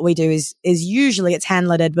because what we do is usually it's hand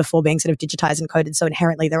lettered before being sort of digitized and coded. So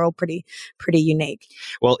inherently they're all pretty unique.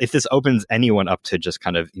 Well, if this opens anyone up to just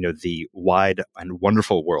kind of, you know, the wide and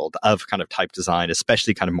wonderful world of kind of type design,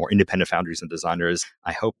 especially kind of more independent foundries and designers,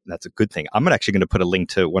 I hope that's a good thing. I'm actually going to put a link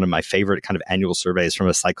to one of my favorite kind of annual surveys from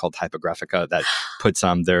a site called Typographica that puts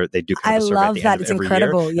they do kind of a survey at the end of every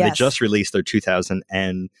year. Yes. They just released their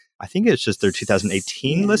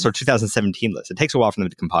 2018 list or 2017 list. It takes a while for them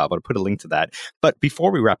to compile, but I'll put a link to that. But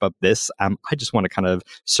before we wrap up this, I just want to kind of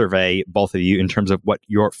survey both of you in terms of what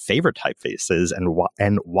your favorite typeface is and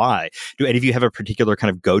why. Do any of you have a particular kind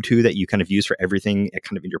of go-to that you kind of use for everything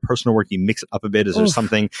kind of in your personal work? You mix it up a bit? Is there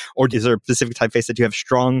something, or is there a specific typeface that you have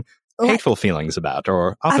strong hateful feelings about,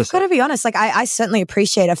 or opposite? I've got to be honest, like I certainly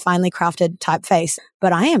appreciate a finely crafted typeface,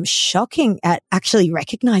 but I am shocking at actually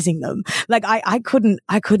recognizing them. Like I couldn't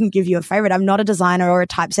give you a favorite. I'm not a designer or a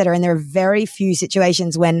typesetter, and there are very few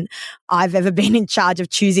situations when I've ever been in charge of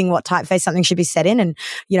choosing what typeface something should be set in. And,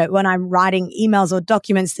 you know, when I'm writing emails or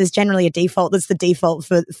documents, there's generally a default that's the default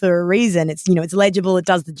for a reason. It's, you know, it's legible, it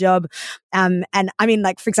does the job. And I mean,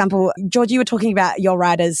 like, for example, George, you were talking about your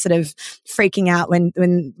writers sort of freaking out when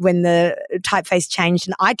the typeface changed.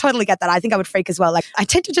 And I totally get that. I think I would freak as well. Like, I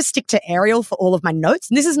tend to just stick to Arial for all of my notes.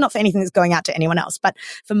 And this is not for anything that's going out to anyone else, but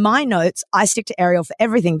for my notes, I stick to Arial for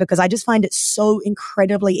everything because I just find it so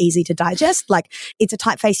incredibly easy to digest. Like, it's a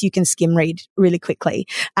typeface you can skim read really quickly.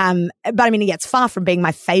 But I mean, yeah, it's far from being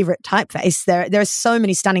my favorite typeface. There are so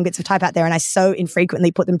many stunning bits of type out there, and I so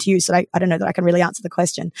infrequently put them to use. So I don't know that I can really answer the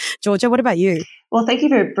question. Georgia, what about you? Well, thank you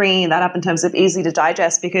for bringing that up in terms of easy to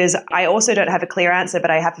digest, because I also don't have a clear answer,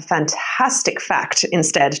 but I have a fantastic fact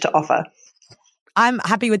instead to offer. I'm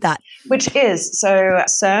happy with that. Which is, so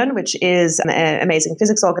CERN, which is an amazing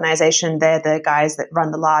physics organization, they're the guys that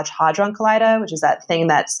run the Large Hadron Collider, which is that thing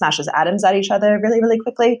that smashes atoms at each other really, really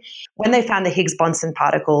quickly. When they found the Higgs-Boson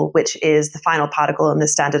particle, which is the final particle in the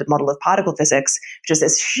standard model of particle physics, which is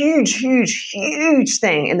this huge, huge, huge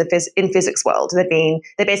thing in the physics world,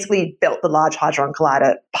 they basically built the Large Hadron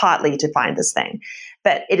Collider partly to find this thing.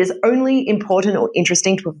 But it is only important or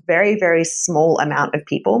interesting to a very, very small amount of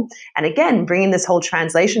people. And again, bringing this whole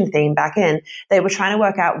translation theme back in, they were trying to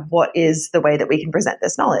work out what is the way that we can present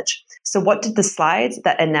this knowledge. So what did the slides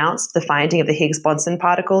that announced the finding of the Higgs-Boson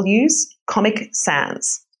particle use? Comic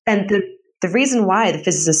Sans. And the reason why the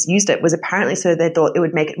physicists used it was apparently so they thought it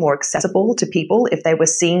would make it more accessible to people if they were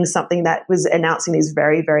seeing something that was announcing these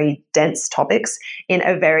very, very dense topics in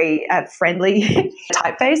a very friendly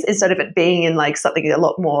typeface, instead of it being in like something a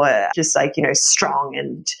lot more just like, you know, strong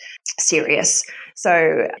and serious.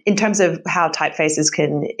 So in terms of how typefaces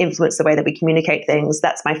can influence the way that we communicate things,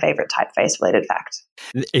 that's my favorite typeface related fact.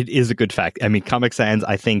 It is a good fact. I mean, Comic Sans,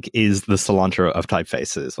 I think, is the cilantro of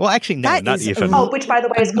typefaces. Well, actually, no, not even. Oh, which, by the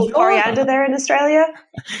way, is called coriander there in Australia.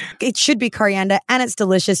 It should be coriander, and it's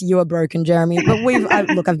delicious. You are broken, Jeremy. But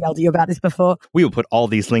look, I've yelled at you about this before. We will put all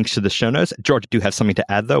these links to the show notes. George, do you have something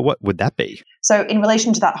to add, though? What would that be? So in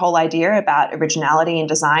relation to that whole idea about originality in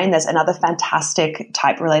design, there's another fantastic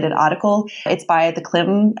type-related article. It's by the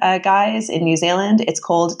Klim guys in New Zealand. It's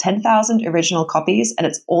called 10,000 Original Copies, and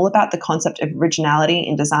it's all about the concept of originality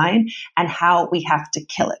in design and how we have to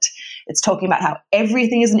kill it. It's talking about how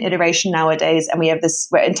everything is an iteration nowadays, and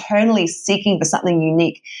we're internally seeking for something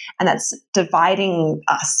unique, and that's dividing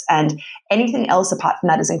us, and anything else apart from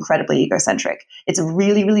that is incredibly egocentric. It's a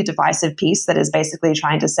really, really divisive piece that is basically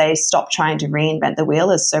trying to say, stop trying to reinvent the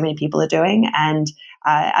wheel, as so many people are doing, and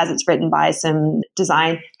as it's written by some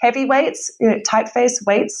design heavyweights, typeface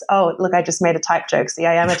weights. Oh, look, I just made a type joke. See,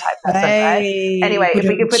 I am a type person, right? Anyway, if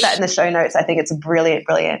we could put that in the show notes, I think it's a brilliant,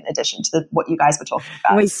 brilliant addition to what you guys were talking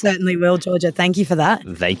about. We certainly will, Georgia. Thank you for that.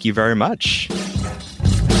 Thank you very much.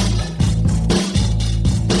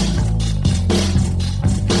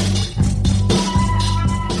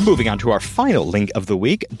 Moving on to our final link of the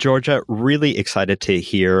week, Georgia, really excited to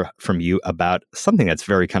hear from you about something that's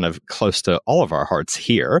very kind of close to all of our hearts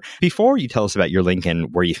here. Before you tell us about your link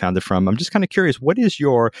and where you found it from, I'm just kind of curious, what is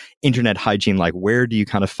your internet hygiene like? Where do you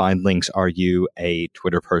kind of find links? Are you a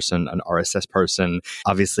Twitter person, an RSS person?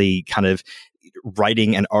 Obviously, kind of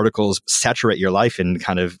writing and articles saturate your life and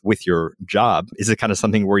kind of with your job. Is it kind of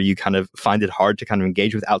something where you kind of find it hard to kind of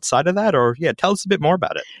engage with outside of that? Or tell us a bit more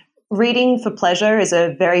about it. Reading for pleasure is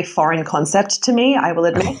a very foreign concept to me, I will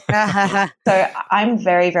admit. So I'm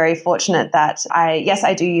very, very fortunate that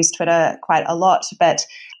I do use Twitter quite a lot,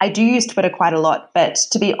 but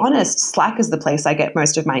to be honest, Slack is the place I get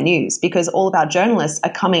most of my news because all of our journalists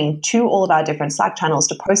are coming to all of our different Slack channels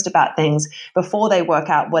to post about things before they work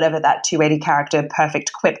out whatever that 280 character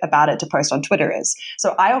perfect quip about it to post on Twitter is.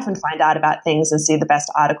 So I often find out about things and see the best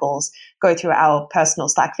articles go through our personal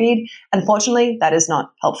Slack feed. Unfortunately, that is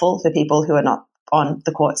not helpful for people who are not on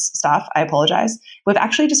the Quartz staff. I apologize. We've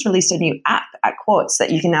actually just released a new app at Quartz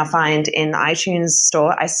that you can now find in the iTunes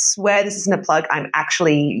store. I swear this isn't a plug. I'm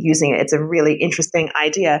actually using it. It's a really interesting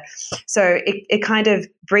idea. So it kind of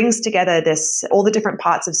brings together all the different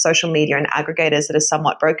parts of social media and aggregators that are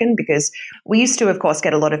somewhat broken because we used to, of course,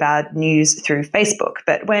 get a lot of our news through Facebook.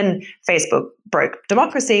 But when Facebook broke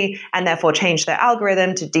democracy and therefore changed their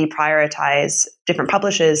algorithm to deprioritize different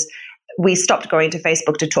publishers, we stopped going to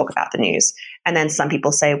Facebook to talk about the news. And then some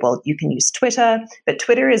people say, well, you can use Twitter, but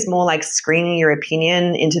Twitter is more like screaming your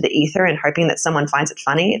opinion into the ether and hoping that someone finds it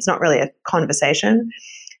funny. It's not really a conversation.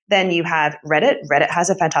 Then you have Reddit. Reddit has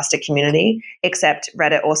a fantastic community, except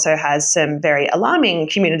Reddit also has some very alarming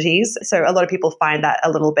communities. So a lot of people find that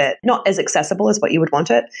a little bit not as accessible as what you would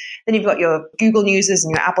want it. Then you've got your Google Newses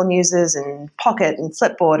and your Apple Newses and Pocket and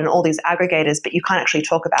Flipboard and all these aggregators, but you can't actually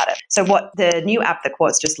talk about it. So what the new app that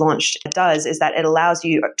Quartz just launched does is that it allows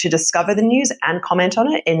you to discover the news and comment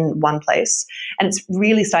on it in one place. And it's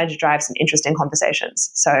really starting to drive some interesting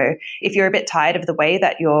conversations. So if you're a bit tired of the way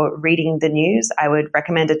that you're reading the news, I would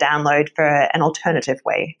recommend a download for an alternative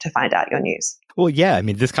way to find out your news. Well, yeah, I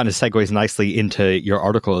mean, this kind of segues nicely into your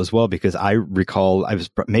article as well, because I recall, I was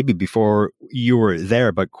maybe before you were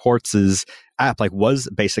there, but Quartz's app was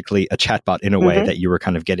basically a chatbot in a way that you were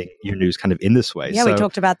kind of getting your news kind of in this way. Yeah, we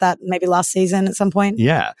talked about that maybe last season at some point.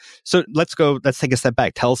 Yeah. So let's take a step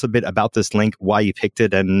back. Tell us a bit about this link, why you picked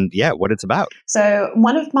it, and what it's about. So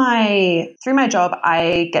through my job,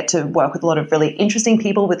 I get to work with a lot of really interesting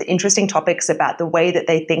people with interesting topics about the way that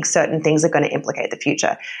they think certain things are going to implicate the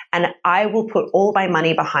future. And I will put all my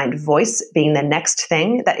money behind voice being the next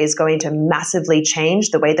thing that is going to massively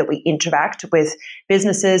change the way that we interact with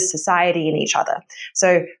businesses, society, and each other.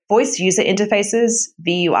 So voice user interfaces,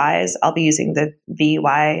 VUIs, I'll be using the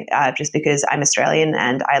VUI just because I'm Australian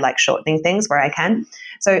and I like shortening things where I can.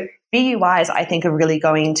 So VUIs, I think, are really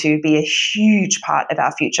going to be a huge part of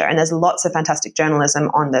our future. And there's lots of fantastic journalism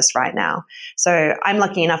on this right now. So I'm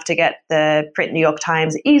lucky enough to get the print New York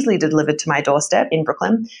Times easily delivered to my doorstep in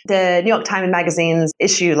Brooklyn. The New York Times Magazine's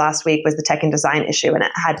issue last week was the tech and design issue, and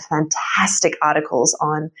it had fantastic articles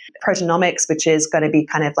on proteomics, which is going to be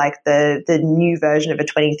kind of like the new version of a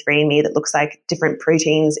 23andMe that looks like different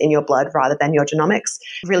proteins in your blood rather than your genomics.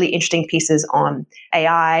 Really interesting pieces on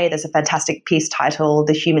AI. There's a fantastic piece titled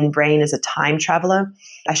The Human Brain is a Time Traveler.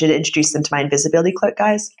 I should introduce them to my invisibility cloak,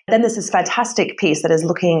 guys. Then there's this fantastic piece that is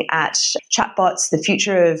looking at chatbots, the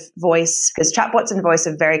future of voice, because chatbots and voice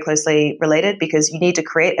are very closely related because you need to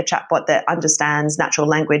create a chatbot that understands natural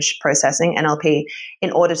language processing, NLP,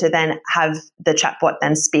 in order to then have the chatbot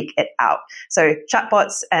then speak it out. So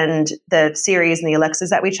chatbots and the Siris and the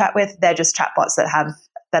Alexas that we chat with, they're just chatbots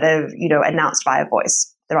that are announced via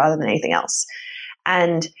voice rather than anything else.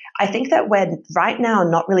 And I think that we're right now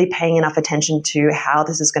not really paying enough attention to how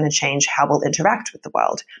this is going to change how we'll interact with the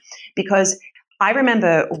world. Because I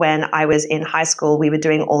remember when I was in high school, we were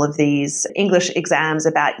doing all of these English exams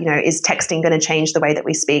about, is texting going to change the way that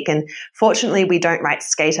we speak? And fortunately, we don't write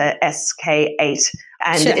skater, SK8.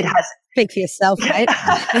 And sure. It has... Speak for yourself, mate.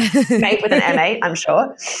 Mate with an M8, I'm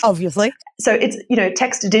sure. Obviously. So it's,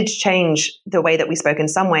 text did change the way that we spoke in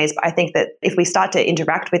some ways, but I think that if we start to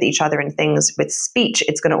interact with each other and things with speech,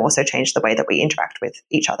 it's going to also change the way that we interact with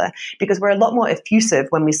each other, because we're a lot more effusive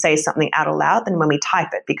when we say something out aloud than when we type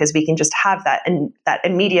it, because we can just have that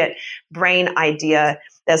immediate brain idea.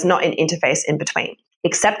 There's not an interface in between.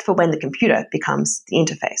 except for when the computer becomes the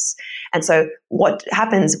interface. And so what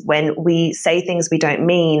happens when we say things we don't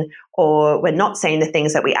mean, or we're not saying the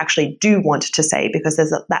things that we actually do want to say because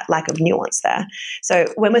there's that lack of nuance there. So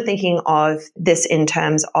when we're thinking of this in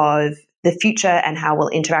terms of the future and how we'll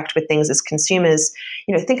interact with things as consumers,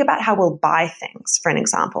 think about how we'll buy things, for an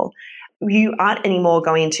example. You aren't anymore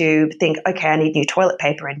going to think, okay, I need new toilet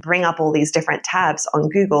paper and bring up all these different tabs on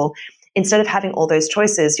Google. Instead of having all those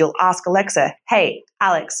choices, you'll ask Alexa, hey,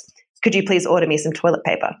 Alex, could you please order me some toilet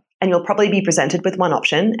paper? And you'll probably be presented with one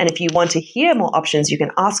option. And if you want to hear more options, you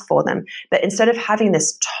can ask for them. But instead of having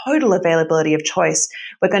this total availability of choice,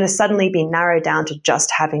 we're going to suddenly be narrowed down to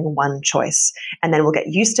just having one choice. And then we'll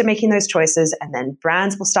get used to making those choices. And then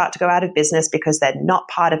brands will start to go out of business because they're not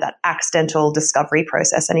part of that accidental discovery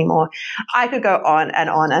process anymore. I could go on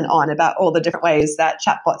and on and on about all the different ways that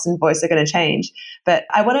chatbots and voice are going to change. But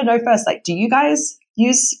I want to know first, do you guys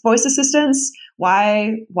use voice assistants?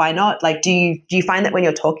 Why not? Do you find that when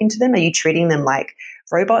you're talking to them, are you treating them like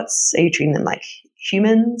robots? Are you treating them like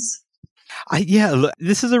humans? Look,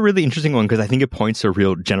 this is a really interesting one because I think it points to a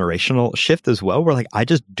real generational shift as well, where I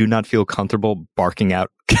just do not feel comfortable barking out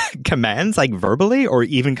commands verbally, or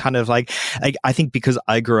even kind of I think because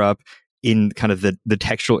I grew up in kind of the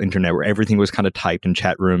textual internet where everything was kind of typed in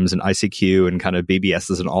chat rooms and ICQ and kind of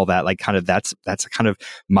BBSs and all that, that's kind of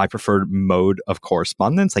my preferred mode of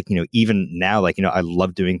correspondence. Even now, I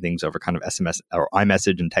love doing things over kind of SMS or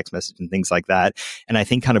iMessage and text message and things like that. And I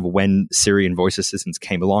think kind of when Siri and voice assistants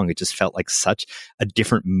came along, it just felt like such a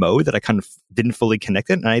different mode that I kind of didn't fully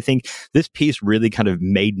connect it. And I think this piece really kind of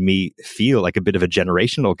made me feel like a bit of a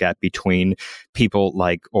generational gap between people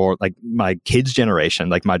or my kids'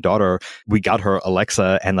 generation, my daughter. We got her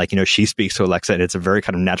Alexa and she speaks to Alexa and it's a very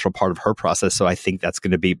kind of natural part of her process. So I think that's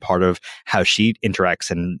going to be part of how she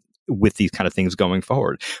interacts and with these kind of things going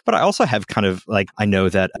forward. But I also have kind of I know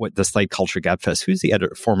that the Slate Culture Gap Fest, who's the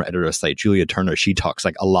former editor of Slate, Julia Turner, she talks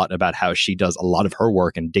a lot about how she does a lot of her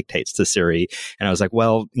work and dictates to Siri. And I was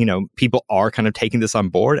well, people are kind of taking this on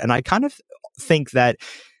board. And I kind of think that,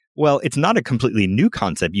 well, it's not a completely new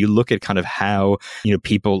concept. You look at kind of how,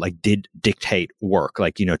 people did dictate work,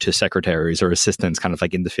 to secretaries or assistants kind of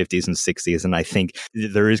in the 50s and 60s. And I think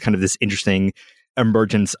there is kind of this interesting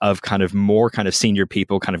emergence of kind of more kind of senior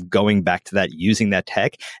people kind of going back to that, using that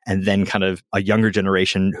tech, and then kind of a younger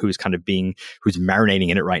generation who's marinating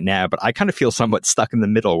in it right now. But I kind of feel somewhat stuck in the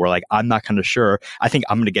middle where I'm not kind of sure. I think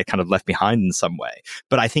I'm going to get kind of left behind in some way.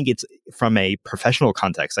 But I think it's from a professional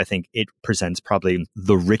context, I think it presents probably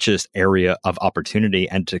the richest area of opportunity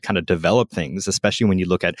and to kind of develop things, especially when you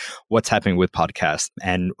look at what's happening with podcasts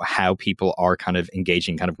and how people are kind of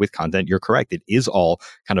engaging kind of with content. You're correct. It is all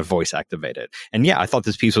kind of voice activated. And yeah, I thought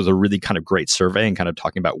this piece was a really kind of great survey and kind of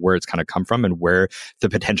talking about where it's kind of come from and where the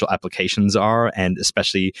potential applications are, and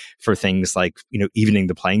especially for things evening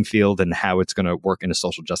the playing field and how it's going to work in a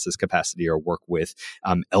social justice capacity or work with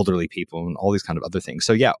elderly people and all these kind of other things.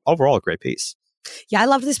 So yeah, overall, a great piece. Yeah, I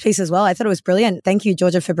loved this piece as well. I thought it was brilliant. Thank you,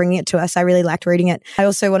 Georgia, for bringing it to us. I really liked reading it. I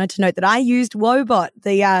also wanted to note that I used Woebot,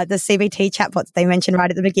 the CBT chatbots they mentioned right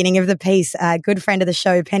at the beginning of the piece. A good friend of the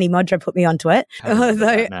show, Penny Modra, put me onto it.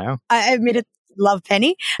 Although I admitted, love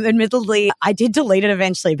Penny. Admittedly, I did delete it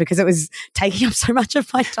eventually because it was taking up so much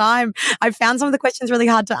of my time. I found some of the questions really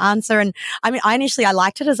hard to answer. And I mean, I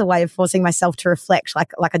liked it as a way of forcing myself to reflect,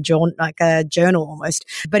 like a journal almost.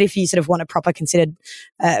 But if you sort of want a proper considered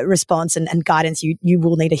response and guidance, you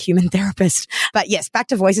will need a human therapist. But yes, back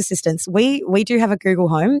to voice assistants. We do have a Google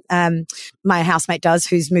Home. My housemate does,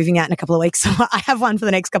 who's moving out in a couple of weeks. So I have one for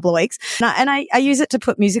the next couple of weeks. And I use it to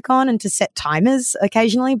put music on and to set timers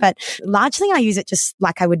occasionally. But largely I use it just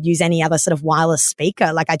like I would use any other sort of wireless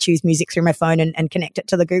speaker. I choose music through my phone and connect it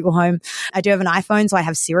to the Google Home. I do have an iPhone, so I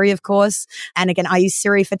have Siri, of course. And again, I use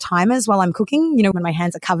Siri for timers while I'm cooking, when my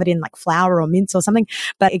hands are covered in flour or mince or something.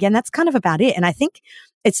 But again, that's kind of about it. And I think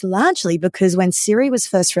it's largely because when Siri was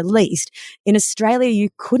first released, in Australia, you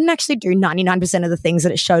couldn't actually do 99% of the things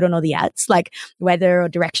that it showed on all the ads, like weather or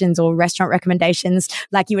directions or restaurant recommendations.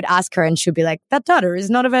 You would ask her and she'd be like, that data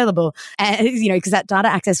is not available. And, because that data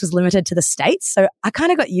access was limited to the States. So I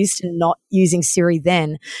kind of got used to not using Siri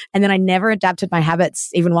then. And then I never adapted my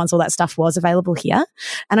habits, even once all that stuff was available here.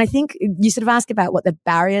 And I think you sort of ask about what the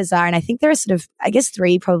barriers are. And I think there are sort of, I guess,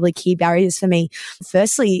 three probably key barriers for me.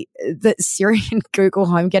 Firstly, that Siri and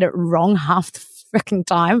Google Home get it wrong half the freaking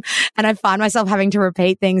time. And I find myself having to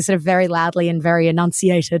repeat things sort of very loudly and very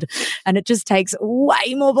enunciated. And it just takes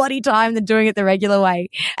way more bloody time than doing it the regular way.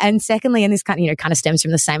 And secondly, and this kind of stems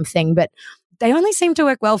from the same thing, but they only seem to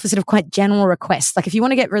work well for sort of quite general requests. Like if you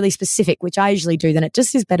want to get really specific, which I usually do, then it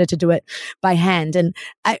just is better to do it by hand. And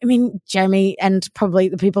I mean, Jeremy, and probably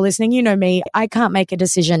the people listening, you know me, I can't make a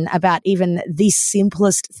decision about even the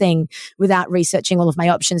simplest thing without researching all of my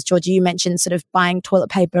options. Georgie, you mentioned sort of buying toilet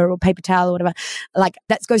paper or paper towel or whatever. Like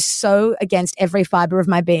that goes so against every fiber of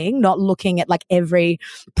my being, not looking at like every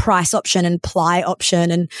price option and ply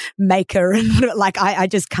option and maker and like I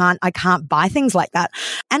can't buy things like that.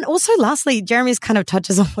 And also lastly, Jeremy's kind of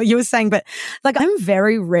touches on what you were saying, but like I'm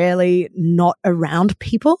very rarely not around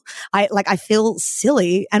people. I feel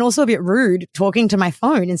silly and also a bit rude talking to my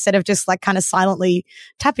phone instead of just like kind of silently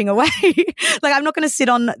tapping away. Like I'm not going to sit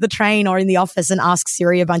on the train or in the office and ask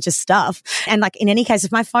Siri a bunch of stuff. And like in any case,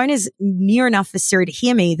 if my phone is near enough for Siri to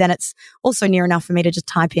hear me, then it's also near enough for me to just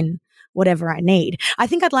type in whatever I need. I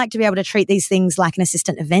think I'd like to be able to treat these things like an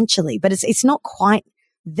assistant eventually, but it's not quite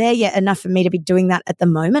there yet enough for me to be doing that at the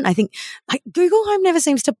moment. I think like Google Home never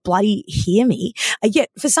seems to bloody hear me. Yet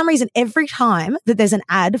for some reason, every time that there's an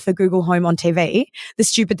ad for Google Home on TV, the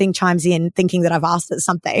stupid thing chimes in thinking that I've asked it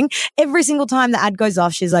something. Every single time the ad goes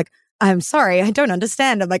off, she's like, I'm sorry, I don't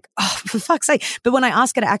understand. I'm like, oh, for fuck's sake. But when I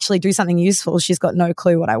ask her to actually do something useful, she's got no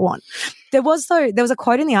clue what I want. There was a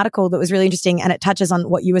quote in the article that was really interesting, and it touches on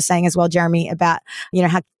what you were saying as well, Jeremy, about, you know,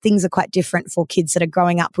 how things are quite different for kids that are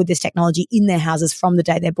growing up with this technology in their houses from the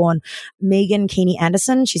day they're born. Megan Keeney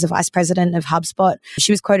Anderson, she's a vice president of HubSpot.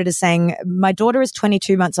 She was quoted as saying, my daughter is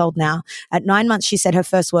 22 months old now. At 9 months, she said her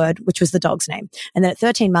first word, which was the dog's name. And then at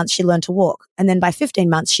 13 months, she learned to walk. And then by 15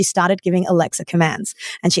 months, she started giving Alexa commands.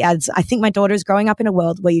 And she adds, I think my daughter is growing up in a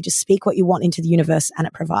world where you just speak what you want into the universe and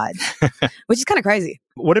it provides, which is kind of crazy.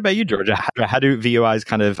 What about you, Georgia? How do VUIs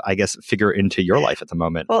kind of, I guess, figure into your life at the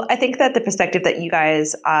moment? Well, I think that the perspective that you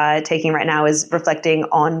guys are taking right now is reflecting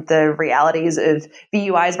on the realities of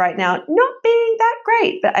VUIs right now not being that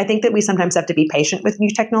great. But I think that we sometimes have to be patient with new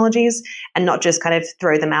technologies and not just kind of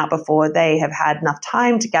throw them out before they have had enough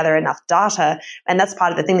time to gather enough data. And that's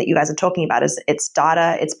part of the thing that you guys are talking about is it's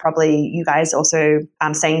data. It's probably you guys also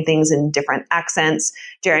saying things in different accents.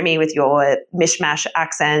 Jeremy with your mishmash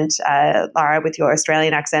accent, Lara with your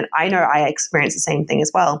Australian accent. I know I experience the same thing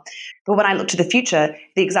as well. But when I look to the future,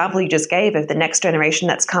 the example you just gave of the next generation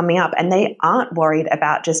that's coming up, and they aren't worried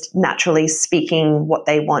about just naturally speaking what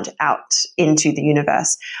they want out into the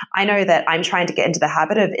universe. I know that I'm trying to get into the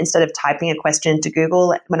habit of, instead of typing a question to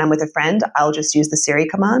Google when I'm with a friend, I'll just use the Siri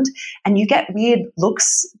command. And you get weird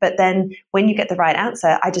looks, but then when you get the right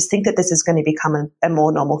answer, I just think that this is going to become a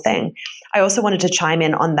more normal thing. I also wanted to chime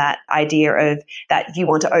in on that idea of that you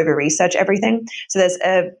want to over-research everything. So there's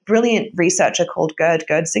a brilliant researcher called Gerd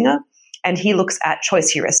Gerdzinger, and he looks at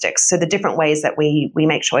choice heuristics, so the different ways that we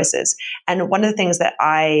make choices. And one of the things that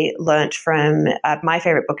I learned from my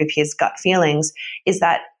favorite book of his, Gut Feelings, is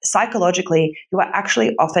that psychologically, you are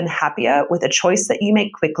actually often happier with a choice that you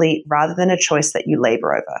make quickly rather than a choice that you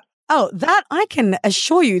labor over. Oh, that I can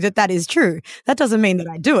assure you that is true. That doesn't mean that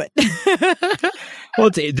I do it. Well,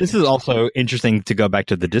 this is also interesting to go back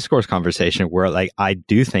to the discourse conversation where, like, I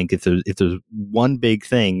do think if there's one big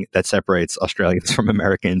thing that separates Australians from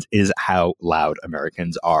Americans is how loud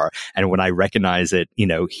Americans are. And when I recognize it, you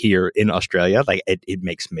know, here in Australia, like it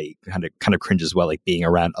makes me kind of cringe as well, like being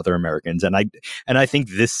around other Americans. And I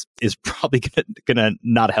think this is probably gonna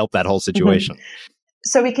not help that whole situation. Mm-hmm.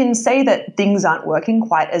 So we can say that things aren't working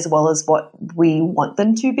quite as well as what we want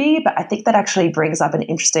them to be, but I think that actually brings up an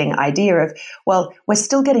interesting idea of, well, we're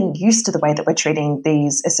still getting used to the way that we're treating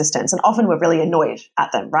these assistants, and often we're really annoyed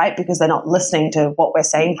at them, right? Because they're not listening to what we're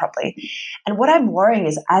saying properly. And what I'm worrying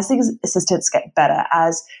is as these assistants get better,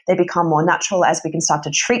 as they become more natural, as we can start to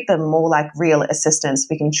treat them more like real assistants,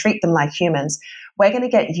 we can treat them like humans, we're going to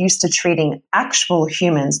get used to treating actual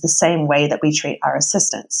humans the same way that we treat our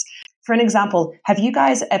assistants. For an example, have you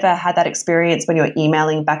guys ever had that experience when you're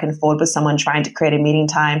emailing back and forth with someone trying to create a meeting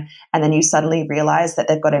time, and then you suddenly realize that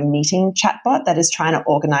they've got a meeting chatbot that is trying to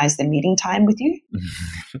organize the meeting time with you?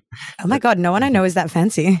 Oh my God, no one I know is that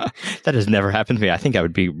fancy. That has never happened to me. I think I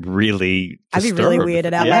would be really disturbed. I'd be really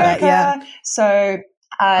weirded out by that, yeah. So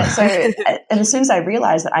and as soon as I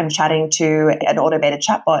realize that I'm chatting to an automated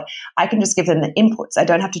chatbot, I can just give them the inputs. I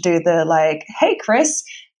don't have to do the like, hey, Chris,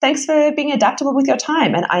 thanks for being adaptable with your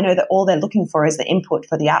time. And I know that all they're looking for is the input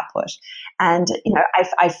for the output. And, you know,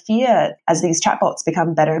 I fear as these chatbots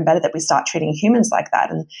become better and better that we start treating humans like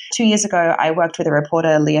that. And 2 years ago, I worked with a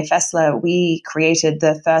reporter, Leah Fessler. We created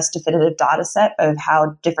the first definitive data set of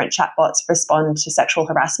how different chatbots respond to sexual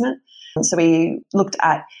harassment. And so we looked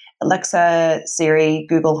at Alexa, Siri,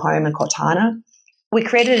 Google Home, and Cortana. we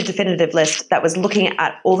created a definitive list that was looking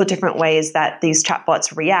at all the different ways that these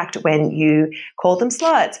chatbots react when you call them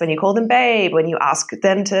sluts, when you call them babe, when you ask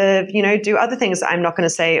them to, do other things I'm not going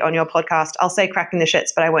to say on your podcast. I'll say cracking the shits,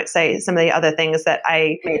 but I won't say some of the other things that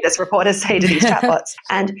I made this reporter say to these chatbots.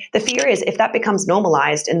 And the fear is if that becomes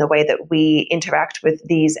normalized in the way that we interact with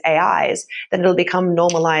these AIs, then it'll become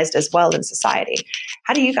normalized as well in society.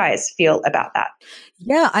 How do you guys feel about that?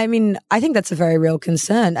 Yeah, I think that's a very real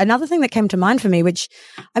concern. Another thing that came to mind for me, which,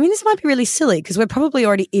 this might be really silly because we're probably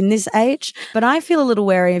already in this age, but I feel a little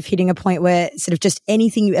wary of hitting a point where sort of just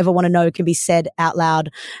anything you ever want to know can be said out loud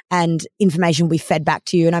and information will be fed back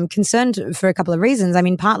to you. And I'm concerned for a couple of reasons.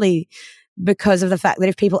 Partly because of the fact that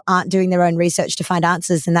if people aren't doing their own research to find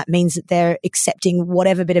answers, then that means that they're accepting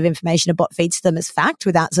whatever bit of information a bot feeds to them as fact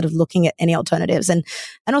without sort of looking at any alternatives. And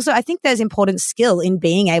also I think there's important skill in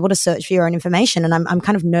being able to search for your own information. And I'm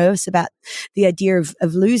kind of nervous about the idea of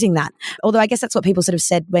losing that. Although I guess that's what people sort of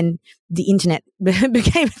said when the internet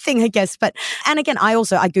became a thing, I guess. And again, I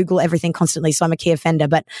Google everything constantly, so I'm a key offender.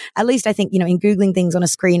 But at least I think, in Googling things on a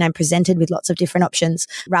screen, I'm presented with lots of different options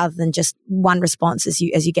rather than just one response as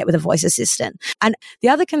you get with a voice assistant. And the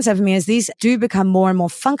other concern for me is these do become more and more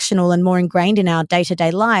functional and more ingrained in our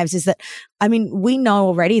day-to-day lives is that, we know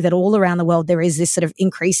already that all around the world there is this sort of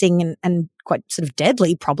increasing and quite sort of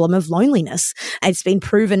deadly problem of loneliness. It's been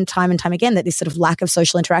proven time and time again that this sort of lack of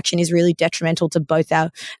social interaction is really detrimental to both our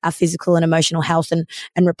physical and emotional health, and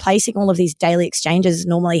replacing all of these daily exchanges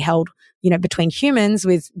normally held between humans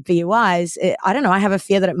with VUIs, I don't know. I have a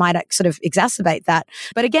fear that it might sort of exacerbate that.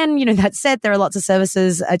 But again, that said, there are lots of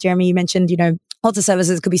services. Jeremy, you mentioned, lots of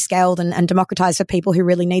services could be scaled and democratized for people who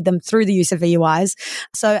really need them through the use of VUIs.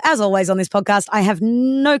 So as always on this podcast, I have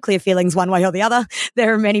no clear feelings one way or the other.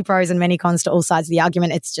 There are many pros and many cons to all sides of the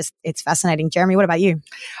argument. It's fascinating. Jeremy, what about you?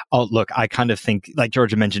 Oh, look, I kind of think, like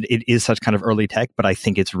Georgia mentioned, it is such kind of early tech, but I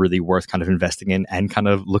think it's really worth kind of investing in and kind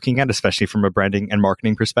of looking at, especially from a branding and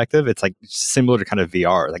marketing perspective. It's like similar to kind of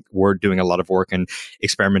VR. Like we're doing a lot of work in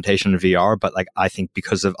experimentation in VR, but like I think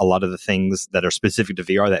because of a lot of the things that are specific to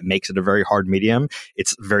VR that makes it a very hard medium,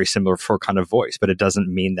 it's very similar for kind of voice, but it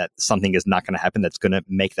doesn't mean that something is not going to happen that's going to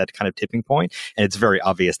make that kind of tipping point. And it's very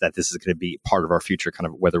obvious that this is going to be part of our future, kind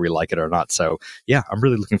of whether we like it or not. So yeah, I'm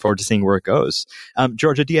really looking forward to seeing where it goes.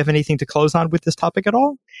 Georgia, do you have anything to close on with this topic at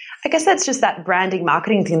all? I guess that's just that branding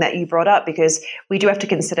marketing thing that you brought up, because we do have to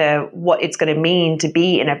consider what it's going to mean to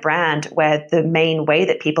be in a brand where the main way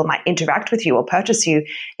that people might interact with you or purchase you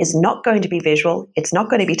is not going to be visual. It's not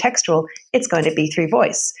going to be textual. It's going to be through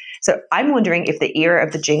voice. So I'm wondering if the era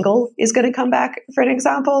of the jingle is going to come back, for an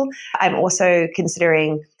example. I'm also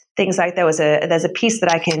considering things like there's a piece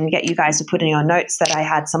that I can get you guys to put in your notes that I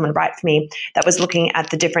had someone write for me that was looking at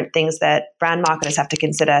the different things that brand marketers have to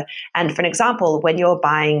consider. And for an example, when you're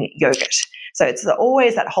buying yogurt. So it's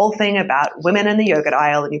always that whole thing about women in the yogurt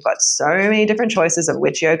aisle, and you've got so many different choices of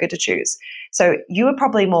which yogurt to choose. So you are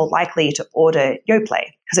probably more likely to order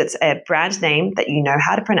Yoplait because it's a brand name that you know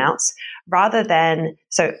how to pronounce rather than,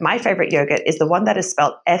 so my favorite yogurt is the one that is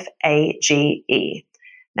spelled F-A-G-E.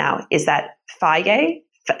 Now, is that Fage,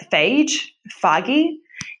 Fagi?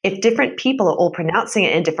 If different people are all pronouncing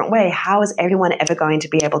it in a different way, how is everyone ever going to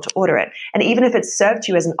be able to order it? And even if it's served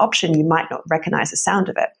to you as an option, you might not recognize the sound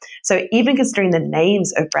of it. So even considering the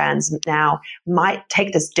names of brands now might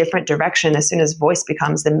take this different direction as soon as voice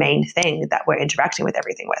becomes the main thing that we're interacting with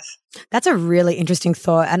everything with. That's a really interesting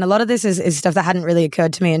thought. And a lot of this is stuff that hadn't really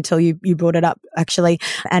occurred to me until you brought it up, actually.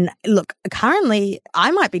 And look, currently, I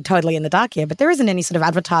might be totally in the dark here, but there isn't any sort of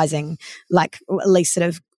advertising, like at least sort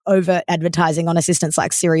of overt advertising on assistants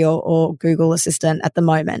like Siri or Google Assistant at the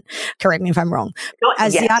moment. Correct me if I'm wrong.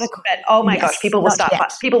 Not yet, but oh my gosh, people will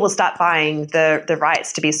start buying the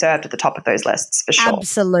rights to be served at the top of those lists for sure.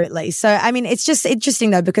 Absolutely. So I mean, it's just interesting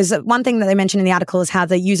though, because one thing that they mentioned in the article is how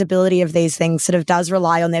the usability of these things sort of does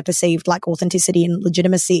rely on their perceived like authenticity and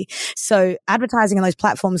legitimacy. So advertising on those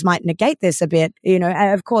platforms might negate this a bit.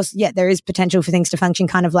 Of course, there is potential for things to function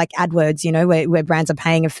kind of like AdWords, where brands are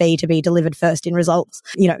paying a fee to be delivered first in results.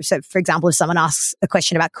 So for example, if someone asks a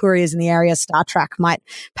question about couriers in the area, Star Trek might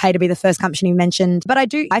pay to be the first company mentioned. But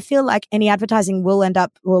I feel like any advertising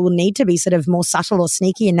will need to be sort of more subtle or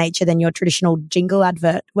sneaky in nature than your traditional jingle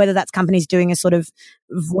advert, whether that's companies doing a sort of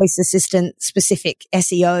voice assistant specific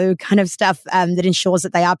SEO kind of stuff that ensures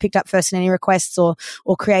that they are picked up first in any requests, or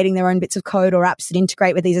creating their own bits of code or apps that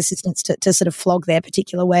integrate with these assistants to sort of flog their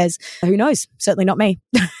particular wares. Who knows? Certainly not me.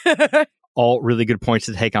 All really good points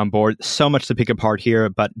to take on board. So much to pick apart here.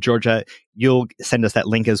 But Georgia, you'll send us that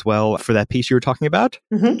link as well for that piece you were talking about?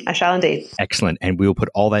 Mm-hmm, I shall indeed. Excellent. And we will put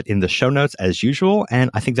all that in the show notes as usual. And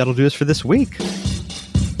I think that'll do us for this week.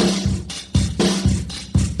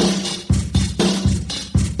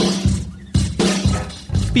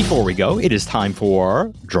 Before we go, it is time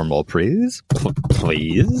for drumroll, please.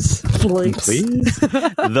 Please.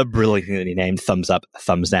 The brilliantly named Thumbs Up,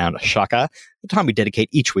 Thumbs Down Shaka. The time we dedicate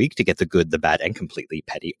each week to get the good, the bad, and completely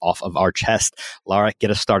petty off of our chest. Laura,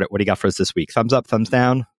 get us started. What do you got for us this week? Thumbs up, thumbs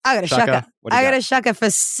down? I got a shaka. I got a shaka for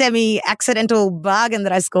semi-accidental bargain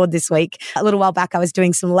that I scored this week. A little while back, I was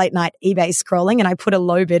doing some late night eBay scrolling and I put a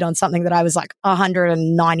low bid on something that I was like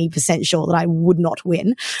 190% sure that I would not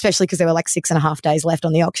win, especially because there were like 6.5 days left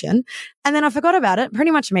on the auction. And then I forgot about it pretty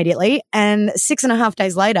much immediately. And 6.5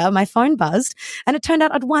 days later, my phone buzzed and it turned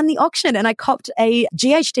out I'd won the auction and I copped a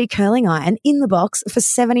GHD curling iron in the box for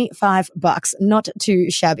 $75. Not too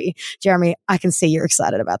shabby. Jeremy, I can see you're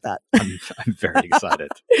excited about that. I'm very excited.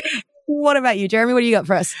 What about you, Jeremy? What do you got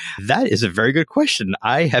for us? That is a very good question.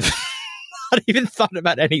 I have not even thought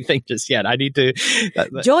about anything just yet. I need to...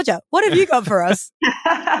 Georgia, what have you got for us?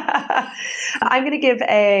 I'm going to give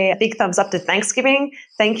a big thumbs up to Thanksgiving.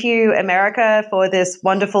 Thank you, America, for this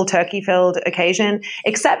wonderful turkey-filled occasion.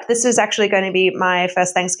 Except this is actually going to be my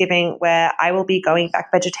first Thanksgiving where I will be going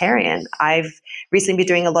back vegetarian. I've recently been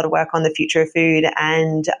doing a lot of work on the future of food,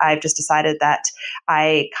 and I've just decided that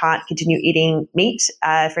I can't continue eating meat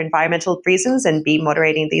for environmental reasons and be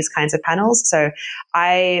moderating these kinds of panels. So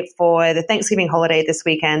for the Thanksgiving holiday this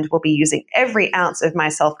weekend, will be using every ounce of my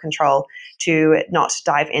self-control to not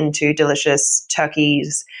dive into delicious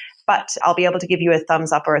turkeys. But I'll be able to give you a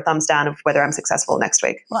thumbs up or a thumbs down of whether I'm successful next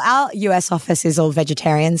week. Well, our US office is all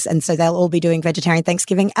vegetarians, and so they'll all be doing vegetarian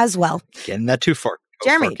Thanksgiving as well. Getting that too far.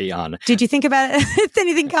 Jeremy, did you think about it? Did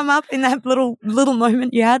anything come up in that little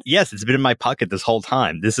moment you had? Yes, it's been in my pocket this whole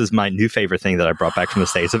time. This is my new favorite thing that I brought back from the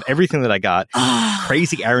States. Of everything that I got,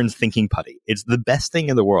 Crazy Aaron's Thinking Putty. It's the best thing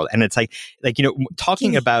in the world. And it's like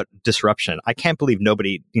talking about disruption. I can't believe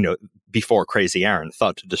nobody, before Crazy Aaron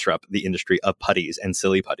thought to disrupt the industry of putties and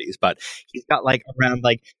silly putties. But he's got around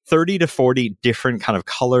 30 to 40 different kind of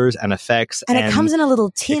colors and effects. And it comes in a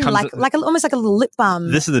little tin, almost like a little lip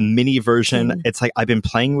balm. This is the mini version. It's like I've been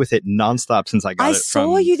playing with it nonstop since I got it. I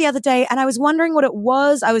saw you the other day and I was wondering what it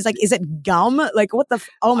was. I was like, is it gum? What the?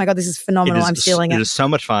 Oh my God, this is phenomenal. I'm stealing it. It is so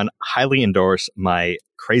much fun. Highly endorse my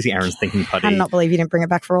Crazy Aaron's Thinking Putty. I cannot believe you didn't bring it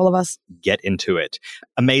back for all of us. Get into it.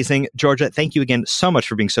 Amazing. Georgia, thank you again so much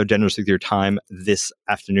for being so generous with your time this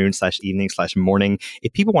afternoon / evening / morning.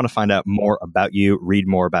 If people want to find out more about you, read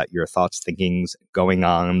more about your thoughts, thinkings,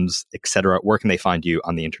 going-ons, etc., where can they find you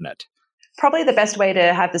on the internet? Probably the best way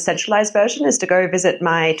to have the centralized version is to go visit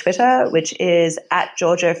my Twitter, which is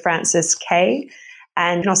 @GeorgiaFrancisK.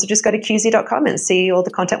 And you can also just go to QZ.com and see all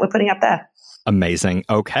the content we're putting up there. Amazing.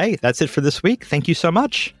 Okay, that's it for this week. Thank you so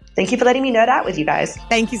much. Thank you for letting me nerd out with you guys.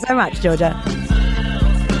 Thank you so much, Georgia.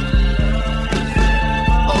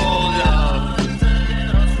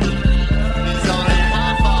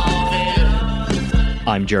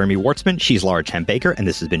 I'm Jeremy Wartzman, she's Laura Chan Baker, and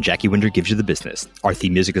this has been Jackie Winter Gives You the Business. Our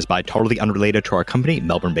theme music is by totally unrelated to our company,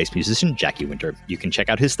 Melbourne-based musician Jackie Winter. You can check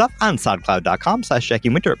out his stuff on soundcloud.com/Jackie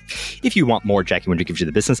Winter. If you want more Jackie Winter Gives You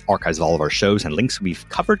the Business, archives of all of our shows and links we've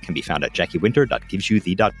covered can be found at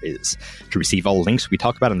jackiewinter.givesyouthebizz. To receive all the links we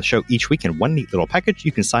talk about on the show each week in one neat little package,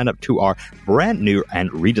 you can sign up to our brand new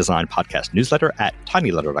and redesigned podcast newsletter at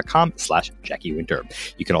tinyletter.com/Jackie Winter.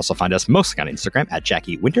 You can also find us mostly on Instagram at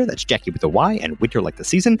Jackie Winter, that's Jackie with a Y and Winter like the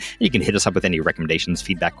season. And you can hit us up with any recommendations,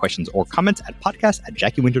 feedback, questions, or comments at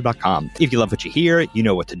podcast@jackiewinter.com. If you love what you hear, you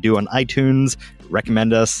know what to do on iTunes,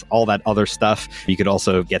 recommend us, all that other stuff. You could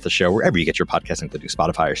also get the show wherever you get your podcasts, including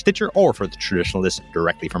Spotify or Stitcher, or for the traditionalists,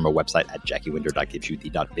 directly from our website at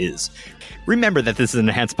jackiewinter.givesyouthebizz. Remember that this is an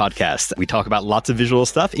enhanced podcast. We talk about lots of visual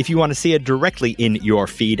stuff. If you want to see it directly in your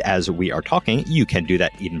feed as we are talking, you can do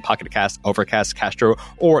that in Pocket Cast, Overcast, Castro,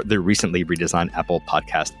 or the recently redesigned Apple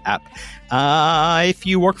Podcast app. If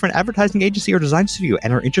you work for an advertising agency or design studio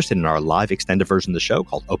and are interested in our live extended version of the show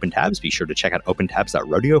called Open Tabs, be sure to check out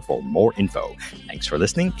opentabs.rodeo for more info. Thanks for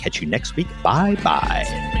listening. Catch you next week. Bye-bye.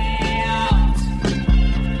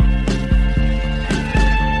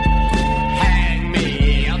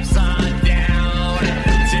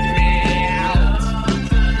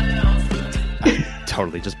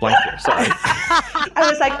 Totally just blanked here. Sorry. I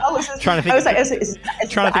was like, oh, is this, trying to think of a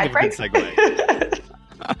good segue.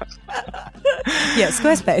 Yeah,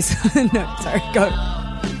 Squarespace. No, sorry, go.